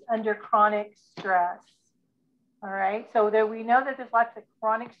person who is under chronic stress. All right, so there, we know that there's lots of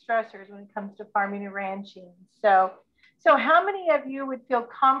chronic stressors when it comes to farming and ranching. So how many of you would feel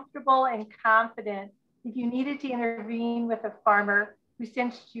comfortable and confident if you needed to intervene with a farmer who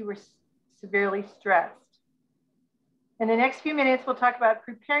sensed you were severely stressed? In the next few minutes, we'll talk about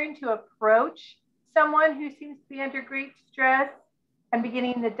preparing to approach someone who seems to be under great stress and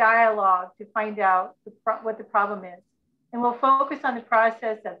beginning the dialogue to find out what the problem is. And we'll focus on the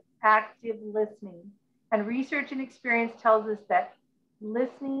process of active listening. And research and experience tells us that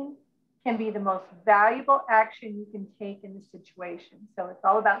listening can be the most valuable action you can take in the situation. So it's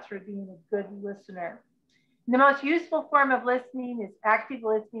all about sort of being a good listener. And the most useful form of listening is active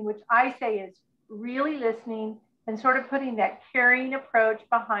listening, which I say is really listening and sort of putting that caring approach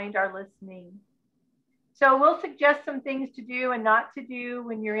behind our listening. So we'll suggest some things to do and not to do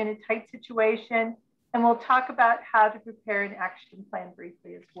when you're in a tight situation. And we'll talk about how to prepare an action plan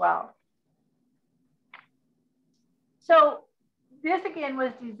briefly as well. So this again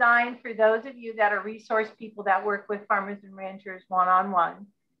was designed for those of you that are resource people that work with farmers and ranchers one-on-one.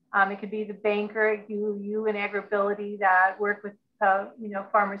 It could be the banker, you and AgrAbility that work with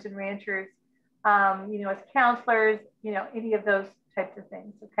farmers and ranchers, as counselors, any of those types of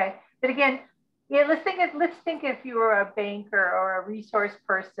things. Okay, but again, let's think if you were a banker or a resource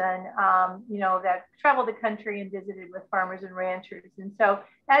person, that traveled the country and visited with farmers and ranchers. And so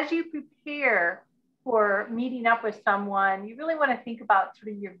as you prepare for meeting up with someone, you really want to think about sort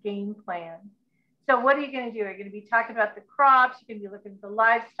of your game plan. So what are you going to do? Are you going to be talking about the crops? You're going to be looking at the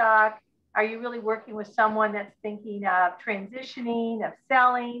livestock. Are you really working with someone that's thinking of transitioning, of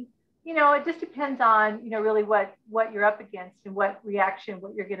selling? It just depends on, really what you're up against and what reaction,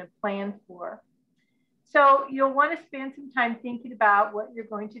 what you're going to plan for. So you'll want to spend some time thinking about what you're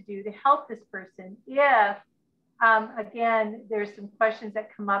going to do to help this person if, again, there's some questions that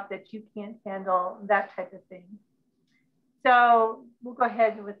come up that you can't handle, that type of thing. So we'll go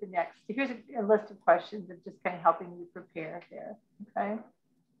ahead with the next. Here's a list of questions of just kind of helping you prepare there, okay?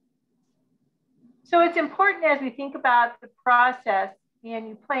 So it's important as we think about the process and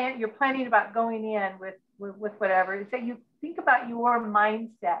you're planning about going in with whatever, is that you think about your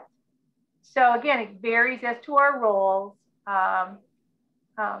mindset. So again, it varies as to our roles.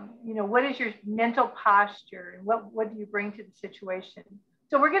 What is your mental posture and what do you bring to the situation?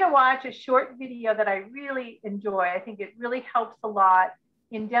 So we're going to watch a short video that I really enjoy. I think it really helps a lot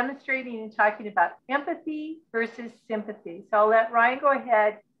in demonstrating and talking about empathy versus sympathy. So I'll let Ryan go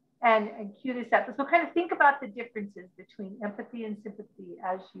ahead and cue this up. So kind of think about the differences between empathy and sympathy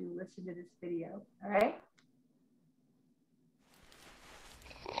as you listen to this video. All right.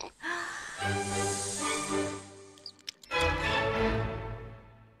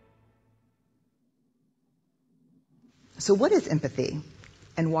 So what is empathy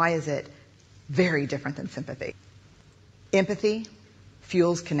and why is it very different than sympathy? Empathy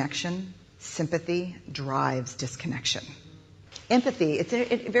fuels connection. Sympathy drives disconnection. Empathy, it's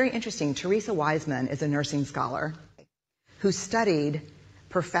very interesting. Teresa Wiseman is a nursing scholar who studied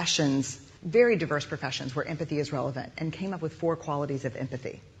professions, very diverse professions where empathy is relevant, and came up with 4 qualities of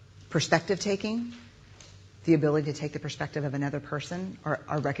empathy. Perspective taking, the ability to take the perspective of another person or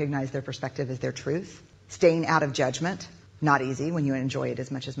recognize their perspective as their truth. Staying out of judgment, not easy when you enjoy it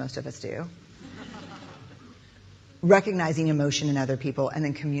as much as most of us do. Recognizing emotion in other people and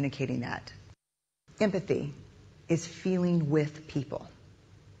then communicating that. Empathy is feeling with people.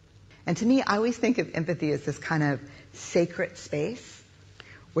 And to me, I always think of empathy as this kind of sacred space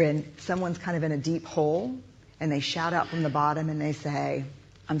when someone's kind of in a deep hole and they shout out from the bottom and they say,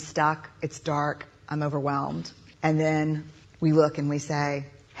 I'm stuck, it's dark, I'm overwhelmed. And then we look and we say,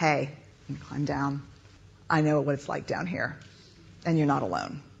 hey, you can climb down. I know what it's like down here, and you're not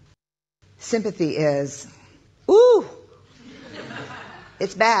alone. Sympathy is, ooh,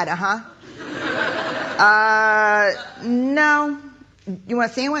 it's bad, no, you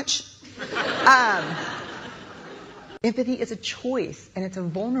want a sandwich? Empathy is a choice, and it's a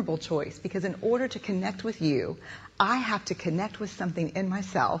vulnerable choice, because in order to connect with you, I have to connect with something in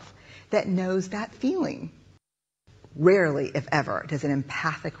myself that knows that feeling. Rarely, if ever, does an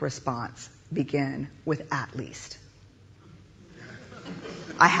empathic response begin with at least.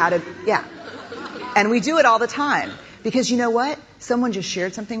 Yeah. And we do it all the time. Because you know what? Someone just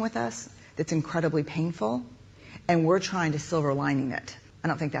shared something with us that's incredibly painful, and we're trying to silver lining it. I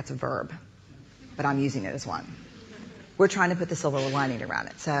don't think that's a verb, but I'm using it as one. We're trying to put the silver lining around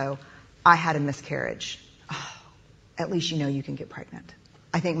it. So, I had a miscarriage. Oh, at least you know you can get pregnant.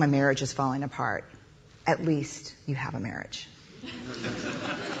 I think my marriage is falling apart. At least you have a marriage.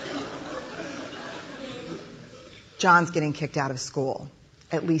 John's getting kicked out of school.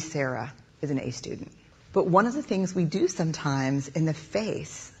 At least Sarah is an A student. But one of the things we do sometimes in the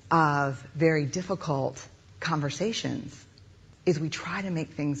face of very difficult conversations is we try to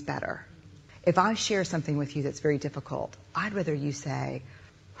make things better. If I share something with you that's very difficult, I'd rather you say,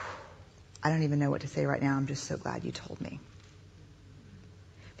 I don't even know what to say right now, I'm just so glad you told me.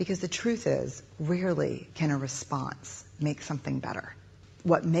 Because the truth is, rarely can a response make something better.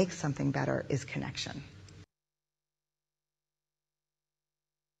 What makes something better is connection.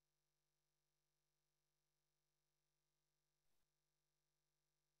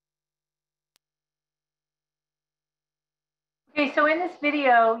 Okay, so in this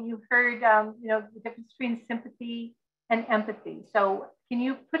video, you heard, the difference between sympathy and empathy. So can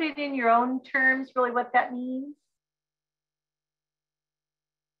you put it in your own terms, really what that means?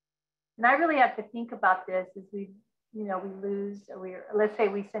 And I really have to think about this as let's say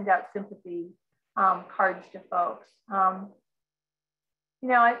we send out sympathy cards to folks. I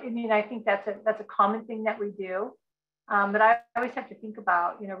think that's a common thing that we do. But I always have to think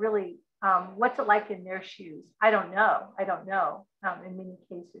about, really, what's it like in their shoes? I don't know. In many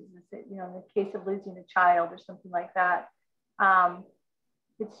cases, in the case of losing a child or something like that,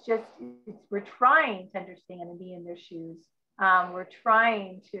 we're trying to understand and be in their shoes. We're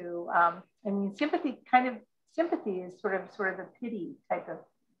trying to, sympathy is sort of a pity type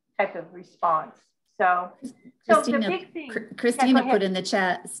of response. So Christina, the big thing. Christina put in the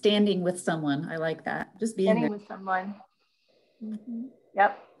chat, standing with someone. I like that. Just being standing there. with someone. Mm-hmm.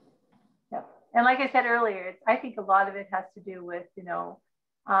 Yep. And like I said earlier, I think a lot of it has to do with,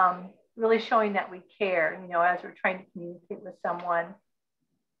 really showing that we care, as we're trying to communicate with someone.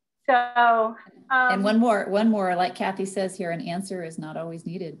 So, and one more, like Kathy says here, an answer is not always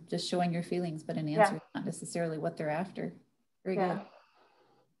needed. Just showing your feelings, but an answer is not necessarily what they're after. Very good.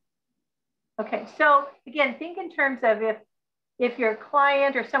 Okay, so again, think in terms of if your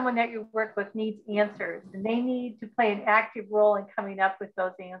client or someone that you work with needs answers, and they need to play an active role in coming up with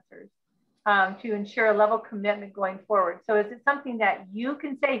those answers to ensure a level of commitment going forward. So is it something that you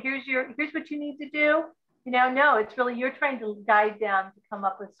can say, here's what you need to do? No, it's really you're trying to guide them to come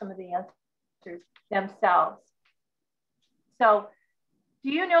up with some of the answers themselves. So do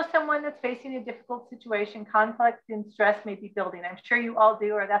you know someone that's facing a difficult situation? Conflict and stress may be building. I'm sure you all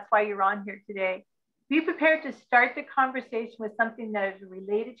do, or that's why you're on here today. Be prepared to start the conversation with something that is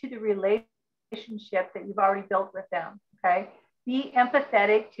related to the relationship that you've already built with them, okay? Be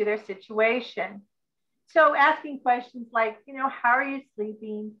empathetic to their situation. So asking questions like, how are you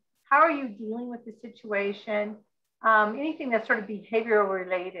sleeping? How are you dealing with the situation? Anything that's sort of behavioral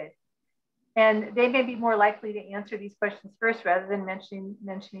related. And they may be more likely to answer these questions first rather than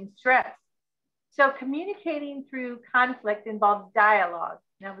mentioning stress. So communicating through conflict involves dialogue.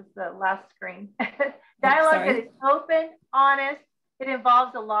 That was the last screen. Dialogue that is open, honest. It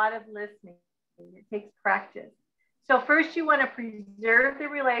involves a lot of listening. It takes practice. So first you want to preserve the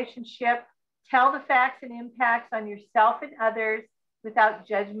relationship, tell the facts and impacts on yourself and others without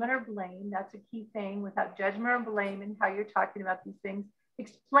judgment or blame. That's a key thing, without judgment or blame in how you're talking about these things.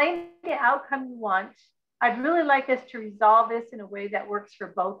 Explain the outcome you want. I'd really like us to resolve this in a way that works for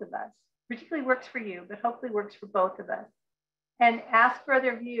both of us, particularly works for you, but hopefully works for both of us. And ask for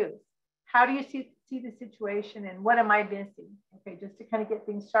other views. How do you see the situation and what am I missing? Okay, just to kind of get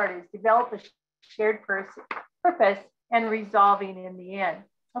things started, develop a shared purpose and resolving in the end.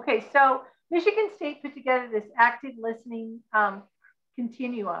 Okay, so Michigan State put together this active listening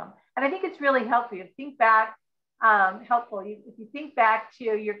continuum. And I think it's really helpful. You think back, if you think back to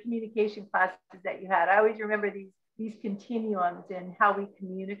your communication classes that you had. I always remember these continuums and how we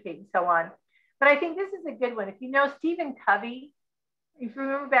communicate and so on. But I think this is a good one. If you know Stephen Covey, if you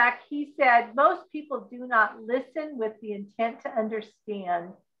remember back, he said, most people do not listen with the intent to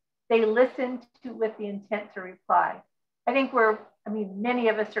understand. They listen with the intent to reply. I think many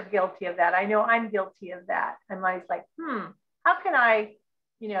of us are guilty of that. I know I'm guilty of that. I'm always like, how can I,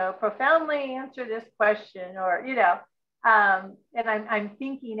 profoundly answer this question or, and I'm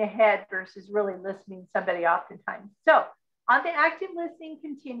thinking ahead versus really listening to somebody oftentimes. So on the active listening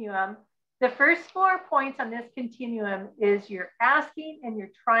continuum, the first 4 points on this continuum is you're asking and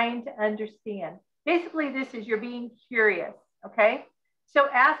you're trying to understand. Basically, this is you're being curious, okay? So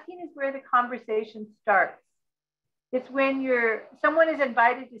asking is where the conversation starts. It's when someone is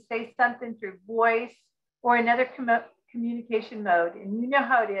invited to say something through voice or another communication mode. And you know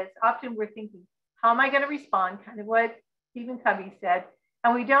how it is. Often we're thinking, how am I going to respond? Kind of what Stephen Covey said.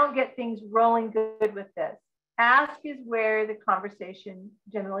 And we don't get things rolling good with this. Ask is where the conversation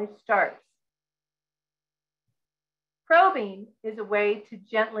generally starts. Probing is a way to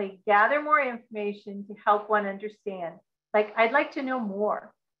gently gather more information to help one understand. Like, I'd like to know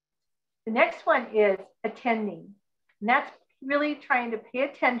more. The The next one is attending. And that's really trying to pay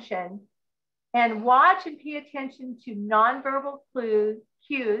attention and watch and pay attention to nonverbal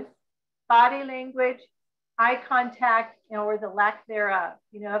cues, body language, eye contact, or the lack thereof.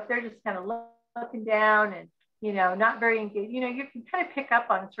 If they're just kind of looking down and, not very engaged, you can kind of pick up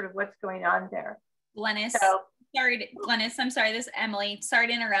on sort of what's going on there. Glennis, Glennis, I'm sorry, this is Emily. Sorry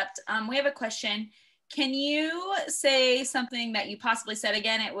to interrupt. We have a question. Can you say something that you possibly said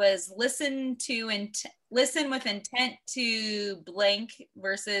again? It was listen with intent to blank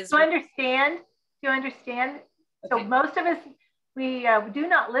versus to understand. Okay. So most of us, we do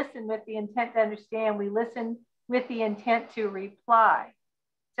not listen with the intent to understand. We listen with the intent to reply.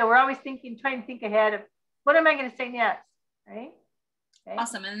 So we're always trying to think ahead of what am I going to say next, right? Okay.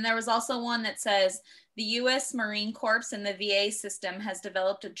 Awesome. And there was also one that says the U.S. Marine Corps and the VA system has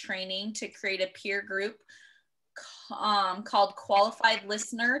developed a training to create a peer group called Qualified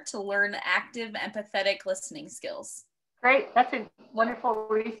Listener to learn active, empathetic listening skills. Great. That's a wonderful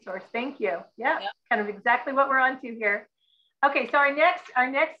resource. Thank you. Yeah, yep. Kind of exactly what we're on to here. Okay, so our next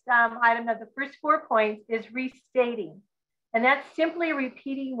item of the first 4 points is restating. And that's simply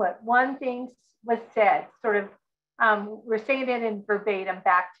repeating what one thing was said, sort of we're saying it in verbatim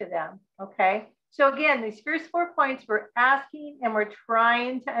back to them, okay? So again, these first 4 points, we're asking and we're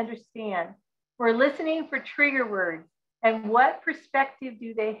trying to understand. We're listening for trigger words and what perspective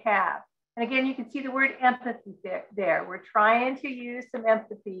do they have? And again, you can see the word empathy there. We're trying to use some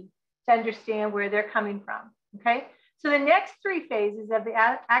empathy to understand where they're coming from, okay? So the next 3 phases of the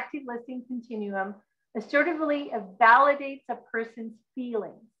active listening continuum assertively validates a person's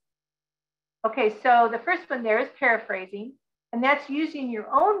feelings. Okay, so the first one there is paraphrasing, and that's using your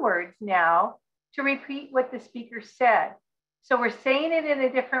own words now to repeat what the speaker said. So we're saying it in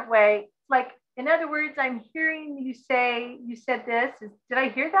a different way. Like, in other words, I'm hearing you say, you said this. Did I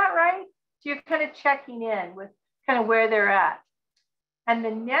hear that right? So you're kind of checking in with kind of where they're at. And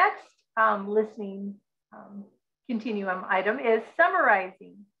the next listening continuum item is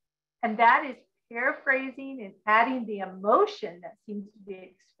summarizing. And that is paraphrasing and adding the emotion that seems to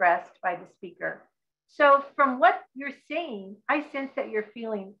be expressed by the speaker. So from what you're saying, I sense that you're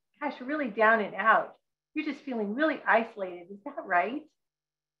feeling, gosh, really down and out. You're just feeling really isolated. Is that right?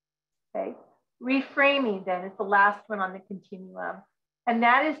 Okay. Reframing then is the last one on the continuum. And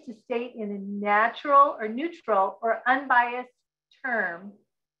that is to state in a natural or neutral or unbiased term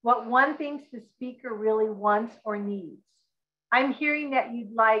what one thinks the speaker really wants or needs. I'm hearing that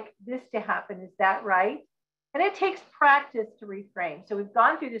you'd like this to happen. Is that right? And it takes practice to reframe. So we've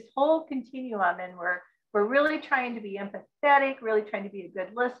gone through this whole continuum and we're really trying to be empathetic, really trying to be a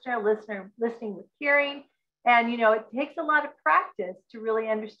good listening with hearing. And, it takes a lot of practice to really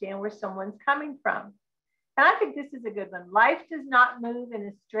understand where someone's coming from. And I think this is a good one. Life does not move in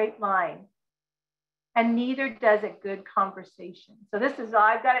a straight line, and neither does a good conversation. So this is,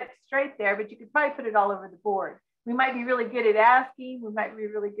 I've got it straight there, but you could probably put it all over the board. We might be really good at asking, we might be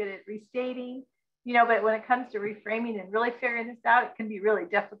really good at restating, but when it comes to reframing and really figuring this out, it can be really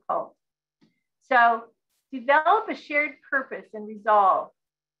difficult. So develop a shared purpose and resolve.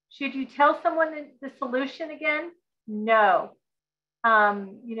 Should you tell someone the solution again? No.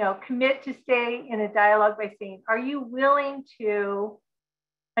 Commit to stay in a dialogue by saying, are you willing to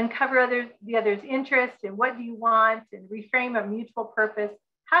uncover the other's interest and what do you want, and reframe a mutual purpose?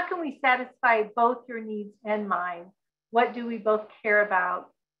 How can we satisfy both your needs and mine? What do we both care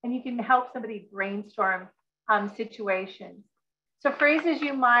about? And you can help somebody brainstorm situations. So phrases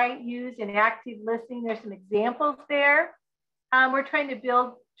you might use in active listening, there's some examples there. We're trying to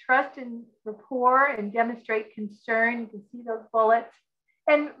build trust and rapport and demonstrate concern. You can see those bullets.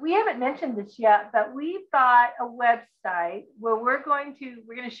 And we haven't mentioned this yet, but we've got a website where we're going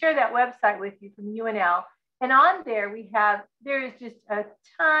to share that website with you from UNL. And on there there is just a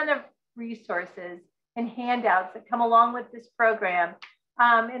ton of resources and handouts that come along with this program.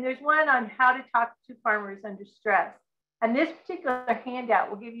 And there's one on how to talk to farmers under stress. And this particular handout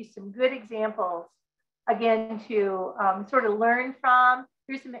will give you some good examples, again, to sort of learn from.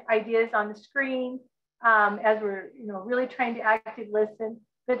 Here's some ideas on the screen as we're really trying to active listen.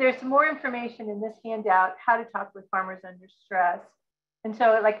 But there's some more information in this handout, how to talk with farmers under stress. And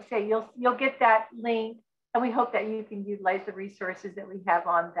so, like I say, you'll get that link, and we hope that you can utilize the resources that we have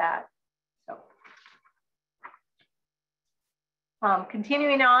on that. So,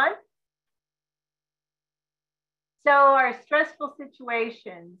 continuing on. So our stressful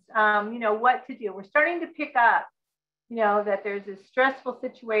situations, what to do. We're starting to pick up, that there's a stressful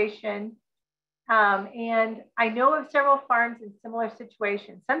situation. And I know of several farms in similar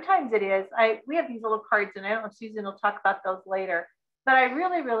situations. Sometimes it is, we have these little cards, and I don't know if Susan will talk about those later. but I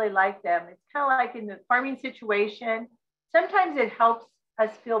really, really like them. It's kind of like in the farming situation, sometimes it helps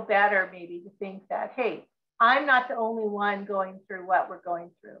us feel better maybe to think that, hey, I'm not the only one going through what we're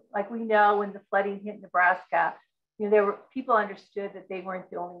going through. Like we know when the flooding hit Nebraska, there were people understood that they weren't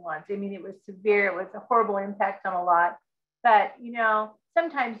the only ones. I mean, it was severe. It was a horrible impact on a lot. But,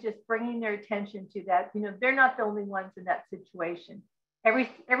 sometimes just bringing their attention to that, they're not the only ones in that situation.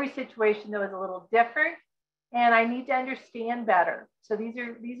 Every situation, though, is a little different. And I need to understand better. So these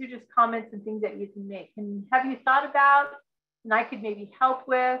are just comments and things that you can make. And have you thought about, and I could maybe help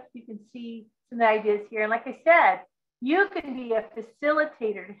with, you can see some ideas here. And like I said, you can be a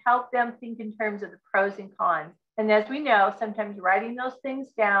facilitator to help them think in terms of the pros and cons. And as we know, sometimes writing those things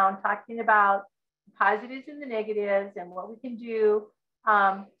down, talking about the positives and the negatives and what we can do,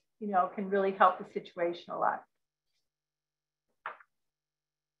 can really help the situation a lot.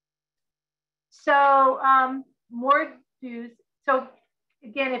 So more dues. So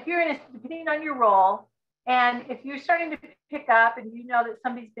again, if you're depending on your role, and if you're starting to pick up and you know that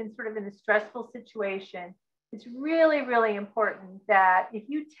somebody's been sort of in a stressful situation, it's really, really important that if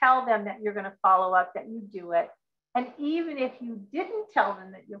you tell them that you're going to follow up, that you do it. And even if you didn't tell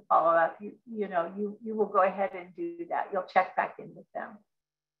them that you'll follow up, you will go ahead and do that. You'll check back in with them.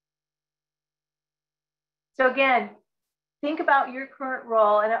 So again, think about your current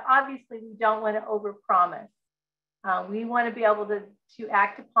role. And obviously we don't want to overpromise. We want to be able to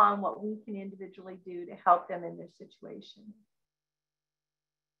act upon what we can individually do to help them in their situation.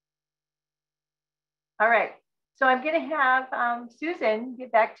 All right. So I'm going to have Susan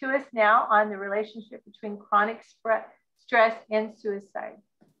get back to us now on the relationship between chronic stress and suicide.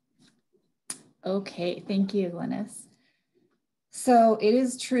 Okay, thank you, Glynis. So it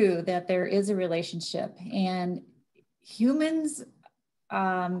is true that there is a relationship, and humans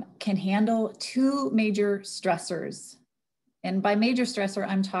can handle two major stressors. And by major stressor,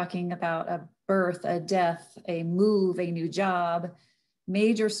 I'm talking about a birth, a death, a move, a new job,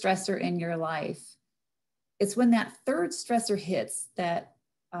 major stressor in your life. It's when that third stressor hits that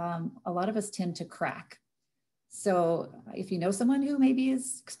a lot of us tend to crack. So if you know someone who maybe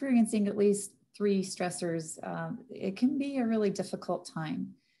is experiencing at least 3 stressors, it can be a really difficult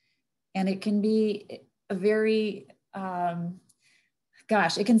time. And it can be a very,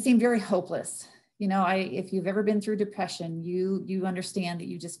 it can seem very hopeless. If you've ever been through depression, you understand that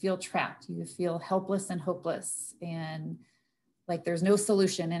you just feel trapped. You feel helpless and hopeless and like there's no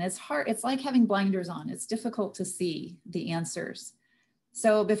solution. And it's hard. It's like having blinders on. It's difficult to see the answers.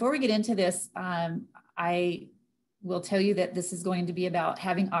 So before we get into this, I will tell you that this is going to be about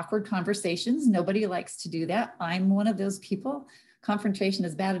having awkward conversations. Nobody likes to do that. I'm one of those people. Confrontation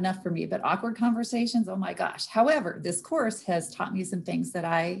is bad enough for me, but awkward conversations, oh my gosh. However, this course has taught me some things that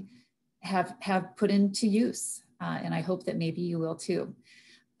I have put into use, and I hope that maybe you will too.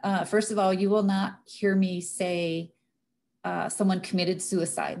 First of all, you will not hear me say someone committed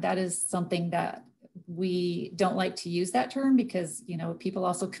suicide. That is something that we don't like to use that term because, people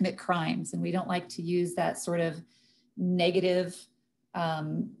also commit crimes, and we don't like to use that sort of negative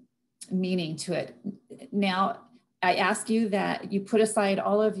meaning to it. Now, I ask you that you put aside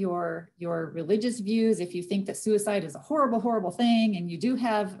all of your religious views. If you think that suicide is a horrible, horrible thing, and you do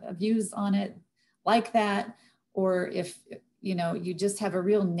have views on it like that, or if you just have a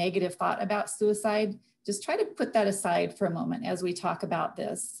real negative thought about suicide, just try to put that aside for a moment as we talk about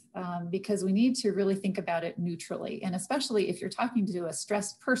this, because we need to really think about it neutrally. And especially if you're talking to a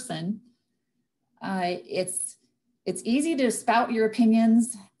stressed person, it's easy to spout your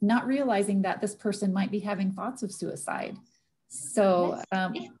opinions, not realizing that this person might be having thoughts of suicide. So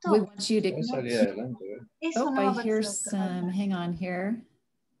we want you to, I hear some, hang on here.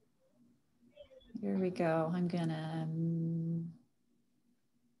 Here we go. I'm gonna,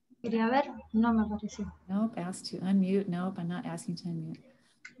 Quería ver, no me apareció. Nope, ask to unmute. Nope, I'm not asking to unmute.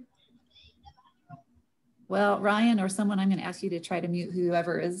 Well, Ryan or someone, I'm gonna ask you to try to mute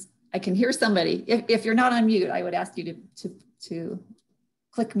whoever is. I can hear somebody. If you're not on mute, I would ask you to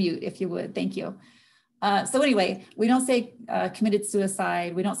click mute if you would. Thank you. So anyway, we don't say committed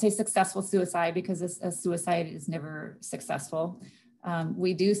suicide. We don't say successful suicide because a suicide is never successful.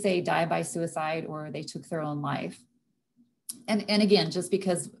 We do say die by suicide or they took their own life. And again, just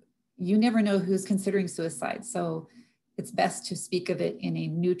because you never know who's considering suicide. So it's best to speak of it in a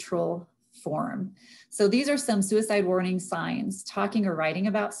neutral form. So these are some suicide warning signs. Talking or writing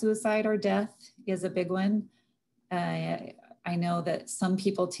about suicide or death is a big one. I know that some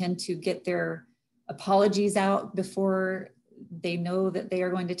people tend to get their apologies out before they know that they are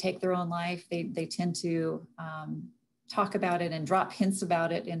going to take their own life. They tend to talk about it and drop hints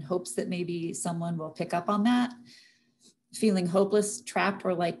about it in hopes that maybe someone will pick up on that. feeling hopeless, trapped,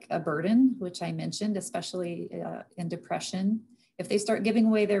 or like a burden, which I mentioned, especially in depression. If they start giving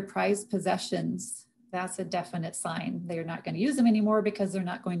away their prized possessions, that's a definite sign they're not going to use them anymore because they're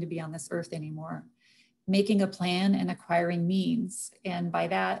not going to be on this earth anymore. Making a plan and acquiring means. And by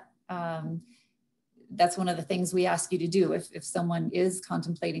that, that's one of the things we ask you to do. If someone is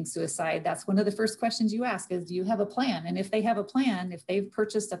contemplating suicide, that's one of the first questions you ask is, do you have a plan? And if they have a plan, if they've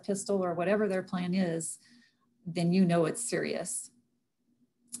purchased a pistol or whatever their plan is, then you know it's serious.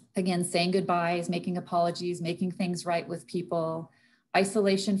 Again, saying goodbyes, making apologies, making things right with people,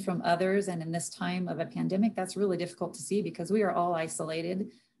 isolation from others. And in this time of a pandemic, that's really difficult to see because we are all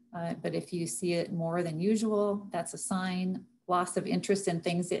isolated. But if you see it more than usual, that's a sign. Loss of interest in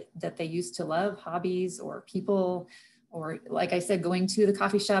things that they used to love, hobbies or people, or like I said, going to the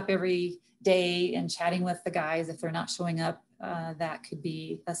coffee shop every day and chatting with the guys. If they're not showing up, that could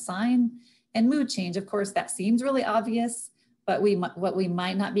be a sign. And mood change, of course, that seems really obvious, but what we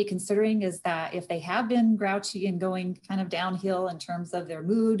might not be considering is that if they have been grouchy and going kind of downhill in terms of their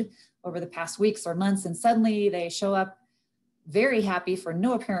mood over the past weeks or months, and suddenly they show up very happy for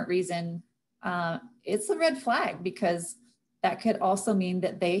no apparent reason, it's a red flag, because that could also mean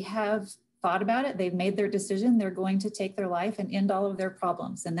that they have thought about it. They've made their decision. They're going to take their life and end all of their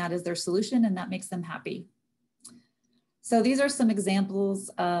problems. And that is their solution, and that makes them happy. So these are some examples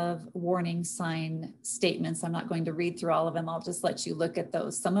of warning sign statements. I'm not going to read through all of them. I'll just let you look at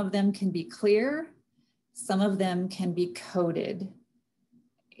those. Some of them can be clear. Some of them can be coded.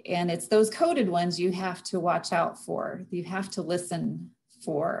 And it's those coded ones you have to watch out for. You have to listen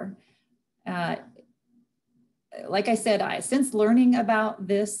for. Like I said, since learning about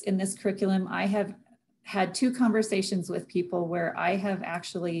this in this curriculum, I have had 2 conversations with people where I have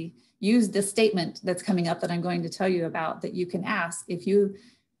actually used the statement that's coming up that I'm going to tell you about, that you can ask. If you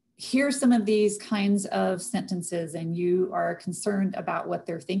hear some of these kinds of sentences and you are concerned about what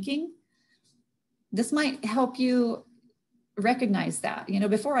they're thinking, this might help you recognize that. You know,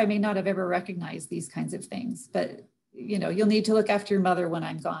 before I may not have ever recognized these kinds of things, but you know, you'll need to look after your mother when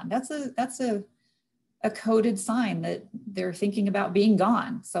I'm gone. That's a coded sign that they're thinking about being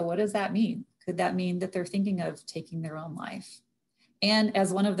gone. So what does that mean? Could that mean that they're thinking of taking their own life? And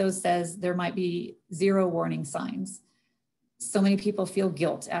as one of those says, there might be 0 warning signs. So many people feel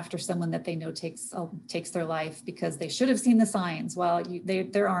guilt after someone that they know takes their life because they should have seen the signs. Well,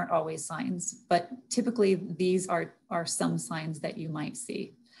 there aren't always signs, but typically these are some signs that you might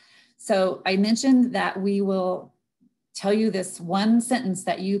see. So I mentioned that we will tell you this one sentence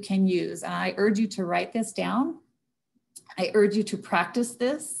that you can use. And I urge you to write this down. I urge you to practice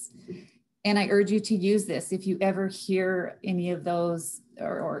this. And I urge you to use this if you ever hear any of those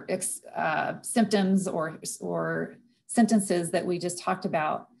or symptoms or sentences that we just talked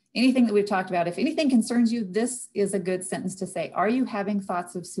about, anything that we've talked about. If anything concerns you, this is a good sentence to say. Are you having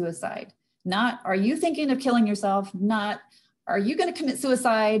thoughts of suicide? Not, are you thinking of killing yourself? Not, are you going to commit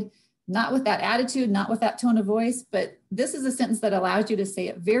suicide? Not with that attitude, not with that tone of voice, but this is a sentence that allows you to say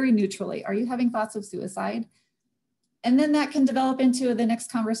it very neutrally. Are you having thoughts of suicide? And then that can develop into the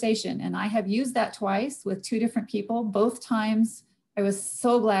next conversation. And I have used that twice with 2 different people. Both times I was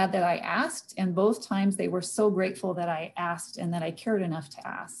so glad that I asked, and both times they were so grateful that I asked and that I cared enough to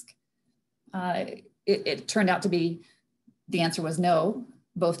ask. It turned out to be, the answer was no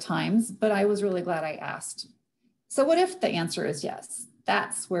both times, but I was really glad I asked. So what if the answer is yes?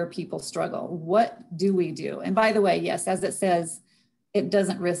 That's where people struggle. What do we do? And by the way, yes, as it says, it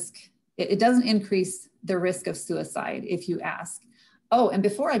doesn't increase the risk of suicide if you ask. Oh, and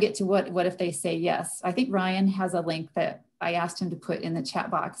before I get to what if they say yes, I think Ryan has a link that I asked him to put in the chat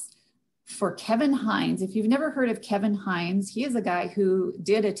box for Kevin Hines. If you've never heard of Kevin Hines, he is a guy who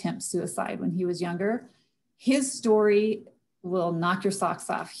did attempt suicide when he was younger. His story will knock your socks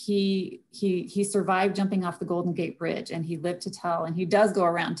off. He survived jumping off the Golden Gate Bridge, and he lived to tell, and he does go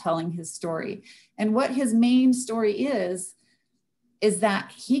around telling his story. And what his main story is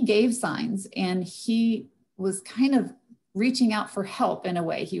that he gave signs, and he was kind of reaching out for help in a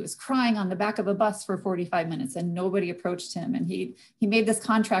way. He was crying on the back of a bus for 45 minutes and nobody approached him. And he made this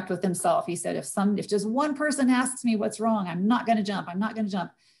contract with himself. He said, if just one person asks me what's wrong, I'm not going to jump. I'm not going to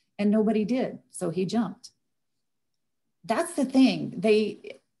jump. And nobody did. So he jumped. That's the thing.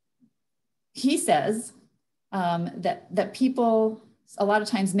 He says that people a lot of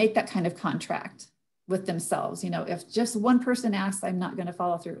times make that kind of contract with themselves. You know, if just one person asks, I'm not going to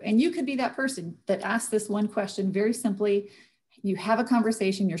follow through. And you could be that person that asks this one question very simply. You have a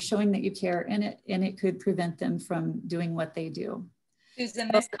conversation, you're showing that you care, and it could prevent them from doing what they do. Susan,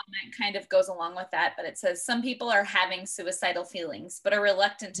 this comment kind of goes along with that, but it says some people are having suicidal feelings, but are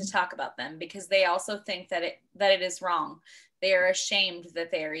reluctant to talk about them because they also think that it is wrong. They are ashamed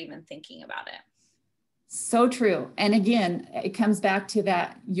that they are even thinking about it. So true. And again, it comes back to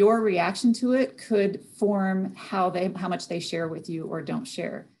that your reaction to it could form how much they share with you or don't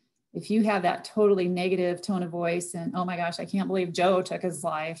share. If you have that totally negative tone of voice and, oh my gosh, I can't believe Joe took his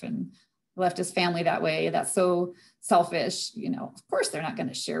life and left his family that way, that's so selfish, of course they're not going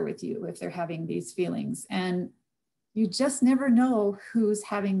to share with you if they're having these feelings. And you just never know who's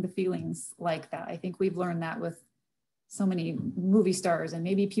having the feelings like that. I think we've learned that with so many movie stars and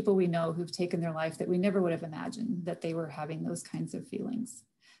maybe people we know who've taken their life that we never would have imagined that they were having those kinds of feelings.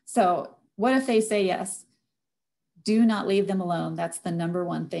 So what if they say yes? Do not leave them alone. That's the number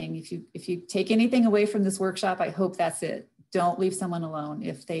one thing. If you take anything away from this workshop, I hope that's it. Don't leave someone alone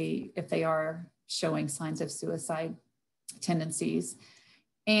if they are showing signs of suicide tendencies,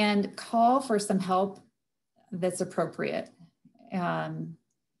 and call for some help that's appropriate. A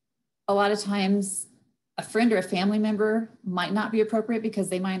lot of times a friend or a family member might not be appropriate because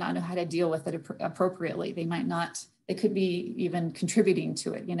they might not know how to deal with it appropriately. They could be even contributing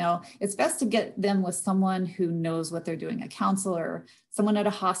to it. It's best to get them with someone who knows what they're doing, a counselor, someone at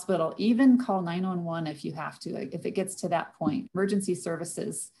a hospital, even call 911 if you have to, if it gets to that point. Emergency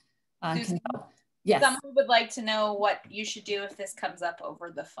services can help. Yes. Someone would like to know what you should do if this comes up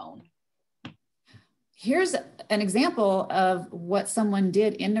over the phone. Here's an example of what someone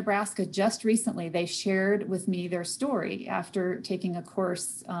did in Nebraska just recently. They shared with me their story after taking a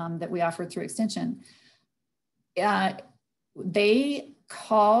course that we offered through Extension. They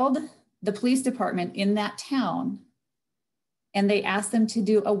called the police department in that town and they asked them to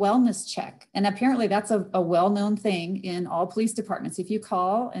do a wellness check. And apparently that's a well-known thing in all police departments. If you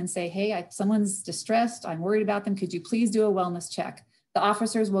call and say, hey, someone's distressed, I'm worried about them, could you please do a wellness check? The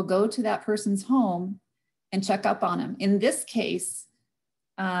officers will go to that person's home and check up on him. In this case,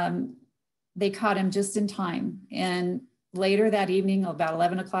 they caught him just in time. And later that evening, about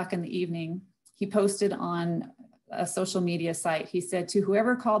 11 o'clock in the evening, he posted on a social media site, he said, to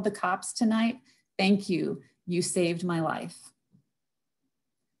whoever called the cops tonight, thank you, you saved my life.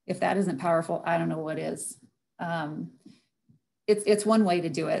 If that isn't powerful, I don't know what is. It's one way to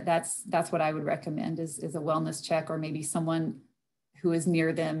do it. That's what I would recommend is a wellness check, or maybe someone who is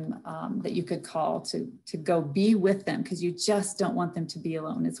near them that you could call to go be with them, because you just don't want them to be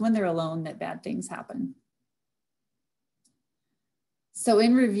alone. It's when they're alone that bad things happen. So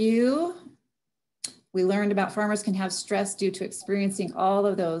in review, we learned about farmers can have stress due to experiencing all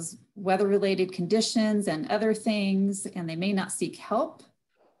of those weather-related conditions and other things, and they may not seek help,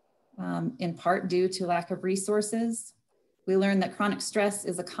 in part due to lack of resources. We learned that chronic stress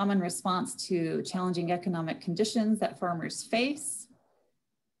is a common response to challenging economic conditions that farmers face.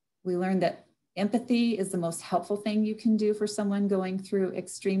 We learned that empathy is the most helpful thing you can do for someone going through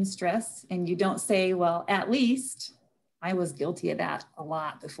extreme stress. And you don't say, well, at least. I was guilty of that a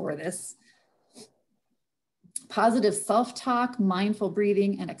lot before this. Positive self-talk, mindful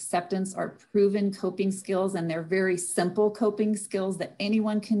breathing, and acceptance are proven coping skills, and they're very simple coping skills that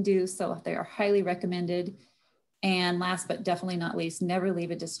anyone can do, so they are highly recommended. And last but definitely not least, never leave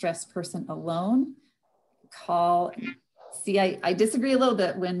a distressed person alone. I disagree a little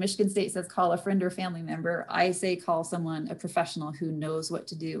bit when Michigan State says call a friend or family member. I say call someone, a professional who knows what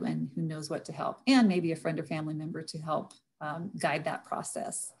to do and who knows what to help, and maybe a friend or family member to help guide that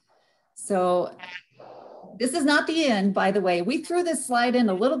process. So this is not the end, by the way. We threw this slide in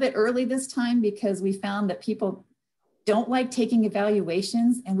a little bit early this time because we found that people don't like taking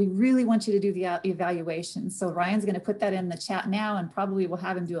evaluations, and we really want you to do the evaluations. So Ryan's going to put that in the chat now, and probably we'll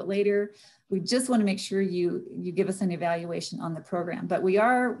have him do it later. We just want to make sure you give us an evaluation on the program, but we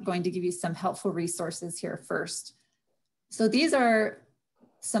are going to give you some helpful resources here first. So these are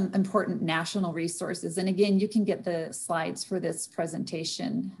some important national resources. And again, you can get the slides for this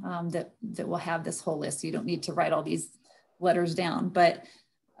presentation that will have this whole list. So you don't need to write all these letters down, but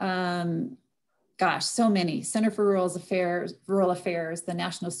gosh, so many. Center for Rural Affairs, the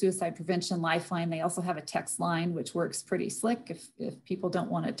National Suicide Prevention Lifeline. They also have a text line, which works pretty slick if people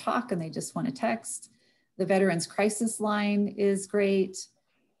don't want to talk and they just want to text. The Veterans Crisis Line is great.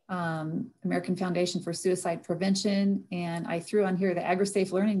 American Foundation for Suicide Prevention. And I threw on here the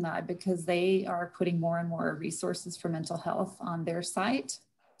AgriSafe Learning Lab because they are putting more and more resources for mental health on their site.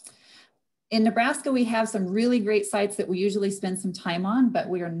 In Nebraska, we have some really great sites that we usually spend some time on, but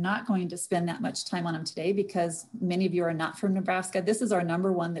we are not going to spend that much time on them today because many of you are not from Nebraska. This is our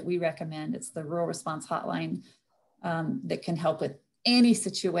number one that we recommend. It's the Rural Response Hotline that can help with any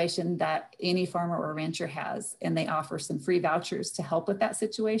situation that any farmer or rancher has, and they offer some free vouchers to help with that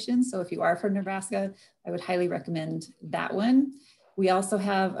situation. So if you are from Nebraska, I would highly recommend that one. We also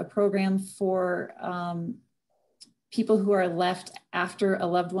have a program for people who are left after a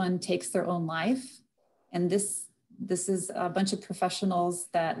loved one takes their own life. And this is a bunch of professionals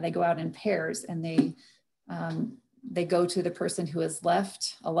that they go out in pairs, and they go to the person who is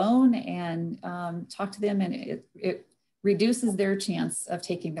left alone and talk to them, and it reduces their chance of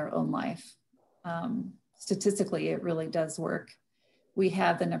taking their own life. Statistically, it really does work. We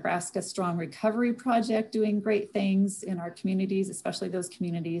have the Nebraska Strong Recovery Project doing great things in our communities, especially those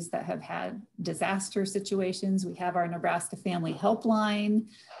communities that have had disaster situations. We have our Nebraska Family Helpline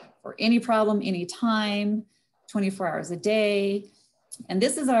for any problem, anytime, 24 hours a day. And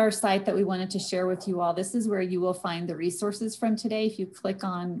this is our site that we wanted to share with you all. This is where you will find the resources from today. If you click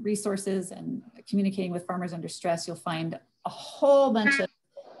on resources and communicating with farmers under stress, you'll find a whole bunch of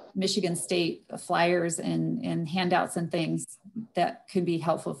Michigan State flyers and handouts and things that could be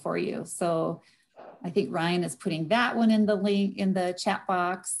helpful for you. So I think Ryan is putting that one in the link in the chat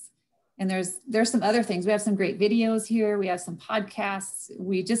box. And there's some other things. We have some great videos here. We have some podcasts.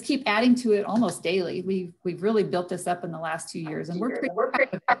 We just keep adding to it almost daily. We've really built this up in the last 2 years, and we're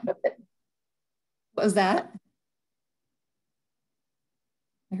pretty proud of it. What was that?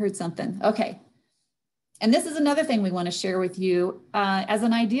 I heard something. Okay. And this is another thing we want to share with you as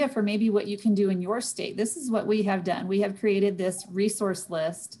an idea for maybe what you can do in your state. This is what we have done. We have created this resource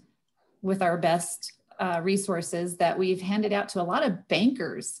list with our best resources that we've handed out to a lot of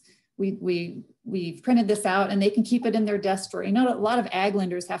bankers. We've printed this out, and they can keep it in their desk drawer. You know, a lot of ag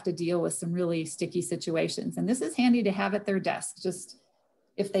lenders have to deal with some really sticky situations, and this is handy to have at their desk. Just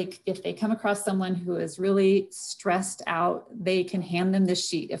if they come across someone who is really stressed out, they can hand them this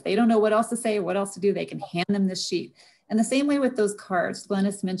sheet. If they don't know what else to say or what else to do, they can hand them this sheet. And the same way with those cards.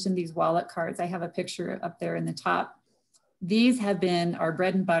 Glennis mentioned these wallet cards. I have a picture up there in the top. These have been our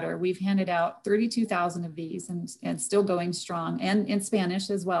bread and butter. We've handed out 32,000 of these and still going strong, and in Spanish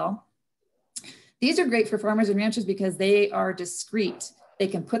as well. These are great for farmers and ranchers because they are discreet. They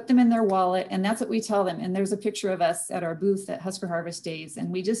can put them in their wallet, and that's what we tell them. And there's a picture of us at our booth at Husker Harvest Days.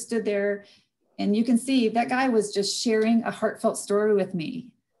 And we just stood there, and you can see that guy was just sharing a heartfelt story with me.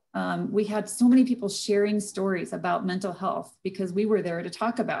 We had so many people sharing stories about mental health because we were there to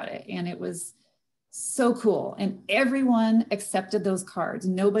talk about it. And it was so cool. And everyone accepted those cards.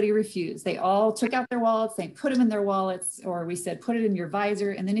 Nobody refused. They all took out their wallets, they put them in their wallets, or we said, put it in your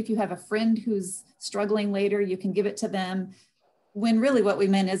visor. And then if you have a friend who's struggling later, you can give it to them. When really what we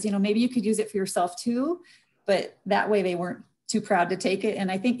meant is, you know, maybe you could use it for yourself too, but that way they weren't too proud to take it. And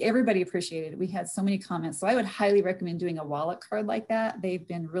I think everybody appreciated it. We had so many comments. So I would highly recommend doing a wallet card like that. They've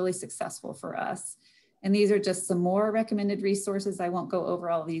been really successful for us. And these are just some more recommended resources. I won't go over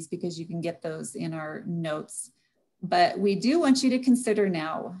all of these because you can get those in our notes. But we do want you to consider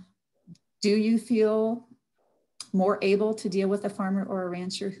now, do you feel more able to deal with a farmer or a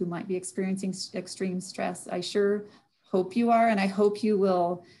rancher who might be experiencing extreme stress? I sure hope you are, and I hope you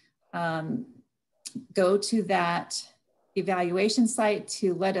will go to that evaluation site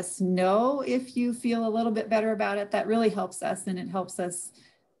to let us know if you feel a little bit better about it. That really helps us, and it helps us,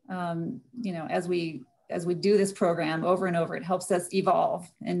 you know, as we do this program over and over, it helps us evolve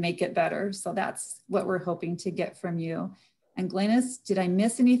and make it better. So that's what we're hoping to get from you. And Glennis, did I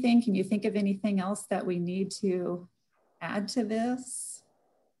miss anything? Can you think of anything else that we need to add to this?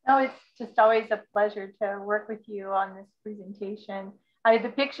 No, it's just always a pleasure to work with you on this presentation. I had the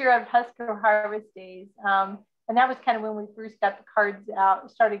picture of Husker Harvest Days, and that was kind of when we first got the cards out,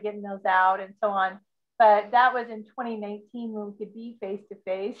 started getting those out and so on. But that was in 2019 when we could be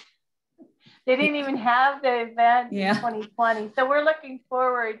face-to-face. They didn't even have the event in 2020. So we're looking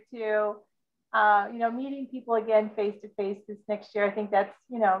forward to, you know, meeting people again face-to-face this next year. I think that's,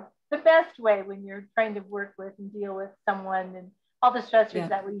 you know, the best way when you're trying to work with and deal with someone and all the stressors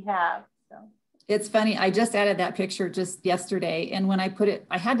that we have. So it's funny. I just added that picture just yesterday. And when I put it,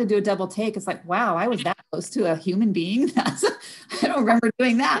 I had to do a double take. It's like, wow, I was that close to a human being. I don't remember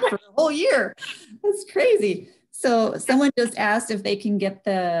doing that for a whole year. That's crazy. So someone just asked if they can get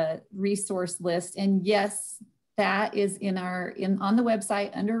the resource list. And yes, that is on the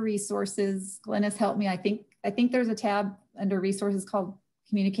website under resources. Glennis, help me. I think there's a tab under resources called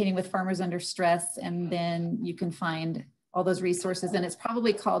Communicating with Farmers Under Stress. And then you can find all those resources. And it's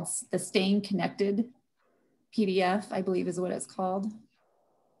probably called the Staying Connected PDF, I believe is what it's called.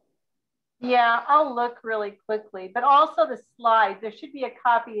 Yeah, I'll look really quickly, but also the slides. There should be a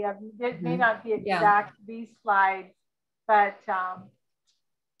copy of, it may not be exact these slides, but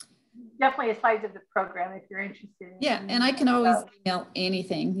definitely a slides of the program if you're interested. Yeah, and I can always email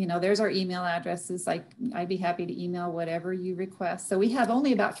anything. You know, there's our email addresses. Like, I'd be happy to email whatever you request. So we have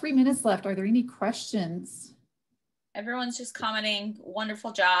only about 3 minutes left. Are there any questions? Everyone's just commenting,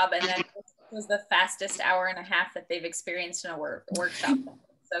 wonderful job. And then this was the fastest hour and a half that they've experienced in a workshop.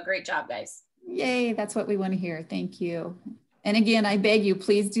 So great job, guys. Yay, that's what we want to hear. Thank you. And again, I beg you,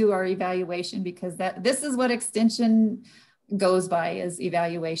 please do our evaluation, because this is what extension goes by, is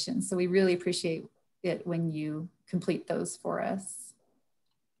evaluation. So we really appreciate it when you complete those for us.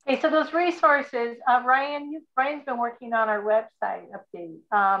 Okay, so those resources, Ryan's been working on our website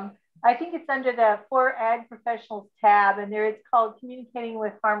update. I think it's under the For Ag Professionals tab, and there it's called Communicating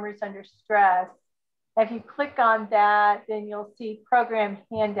with Farmers Under Stress. If you click on that, then you'll see program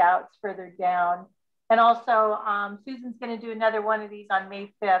handouts further down. And also, Susan's going to do another one of these on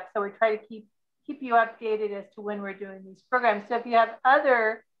May 5th. So we try to keep you updated as to when we're doing these programs. So if you have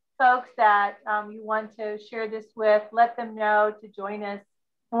other folks that you want to share this with, let them know to join us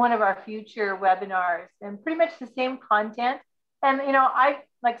in one of our future webinars. And pretty much the same content. And, you know, I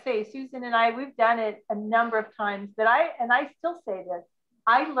like say, Susan and I, we've done it a number of times, but I still say this,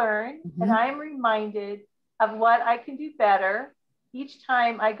 I learn and I'm reminded of what I can do better each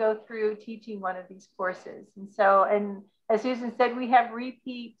time I go through teaching one of these courses. And so, and as Susan said, we have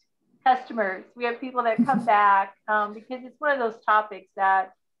repeat customers. We have people that come back because it's one of those topics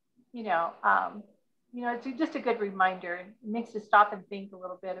that, it's just a good reminder. It makes us stop and think a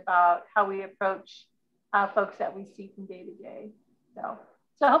little bit about how we approach folks that we see from day to day.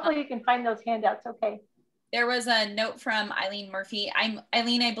 So hopefully you can find those handouts. Okay. There was a note from Eileen Murphy.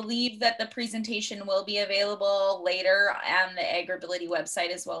 Eileen, I believe that the presentation will be available later on the AgrAbility website,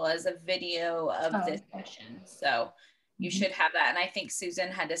 as well as a video of this session. So you should have that. And I think Susan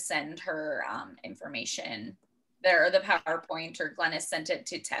had to send her information there, or the PowerPoint, or Glennis sent it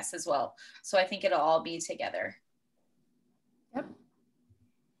to Tess as well. So I think it'll all be together. Yep.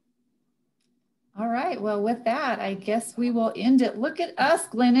 All right. Well, with that, I guess we will end it. Look at us,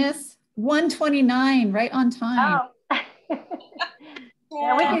 Glennis. 1:29, right on time. Oh.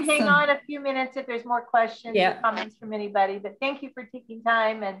 Yeah, we can hang on a few minutes if there's more questions or comments from anybody, but thank you for taking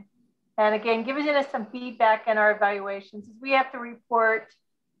time and again, giving us some feedback in our evaluations. We have to report,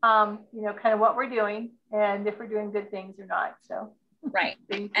 kind of what we're doing and if we're doing good things or not. So, right.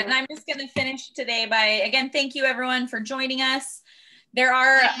 And I'm just going to finish today by, again, thank you everyone for joining us. There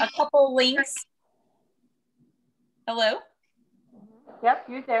are a couple links. Hello? Yep,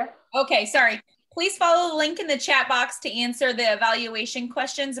 you're there. Okay, sorry. Please follow the link in the chat box to answer the evaluation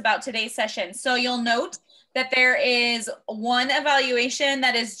questions about today's session. So you'll note that there is one evaluation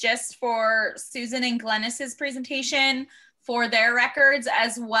that is just for Susan and Glennis's presentation for their records,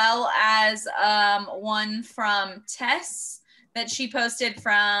 as well as one from Tess that she posted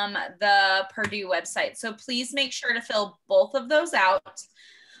from the Purdue website. So please make sure to fill both of those out.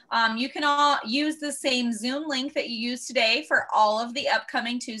 You can all use the same Zoom link that you used today for all of the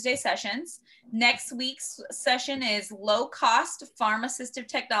upcoming Tuesday sessions. Next week's session is low cost farm assistive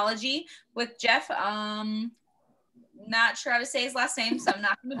technology with Jeff. Not sure how to say his last name, so I'm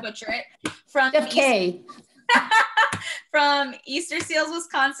not going to butcher it. From Jeff K. From Easter Seals,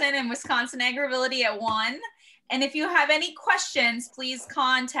 Wisconsin, and Wisconsin AgrAbility at 1. And if you have any questions, please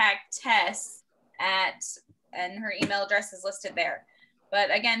contact Tess and her email address is listed there.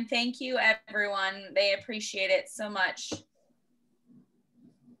 But again, thank you, everyone. They appreciate it so much.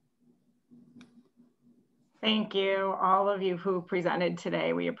 Thank you, all of you who presented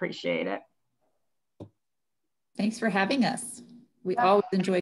today. We appreciate it. Thanks for having us. We always enjoy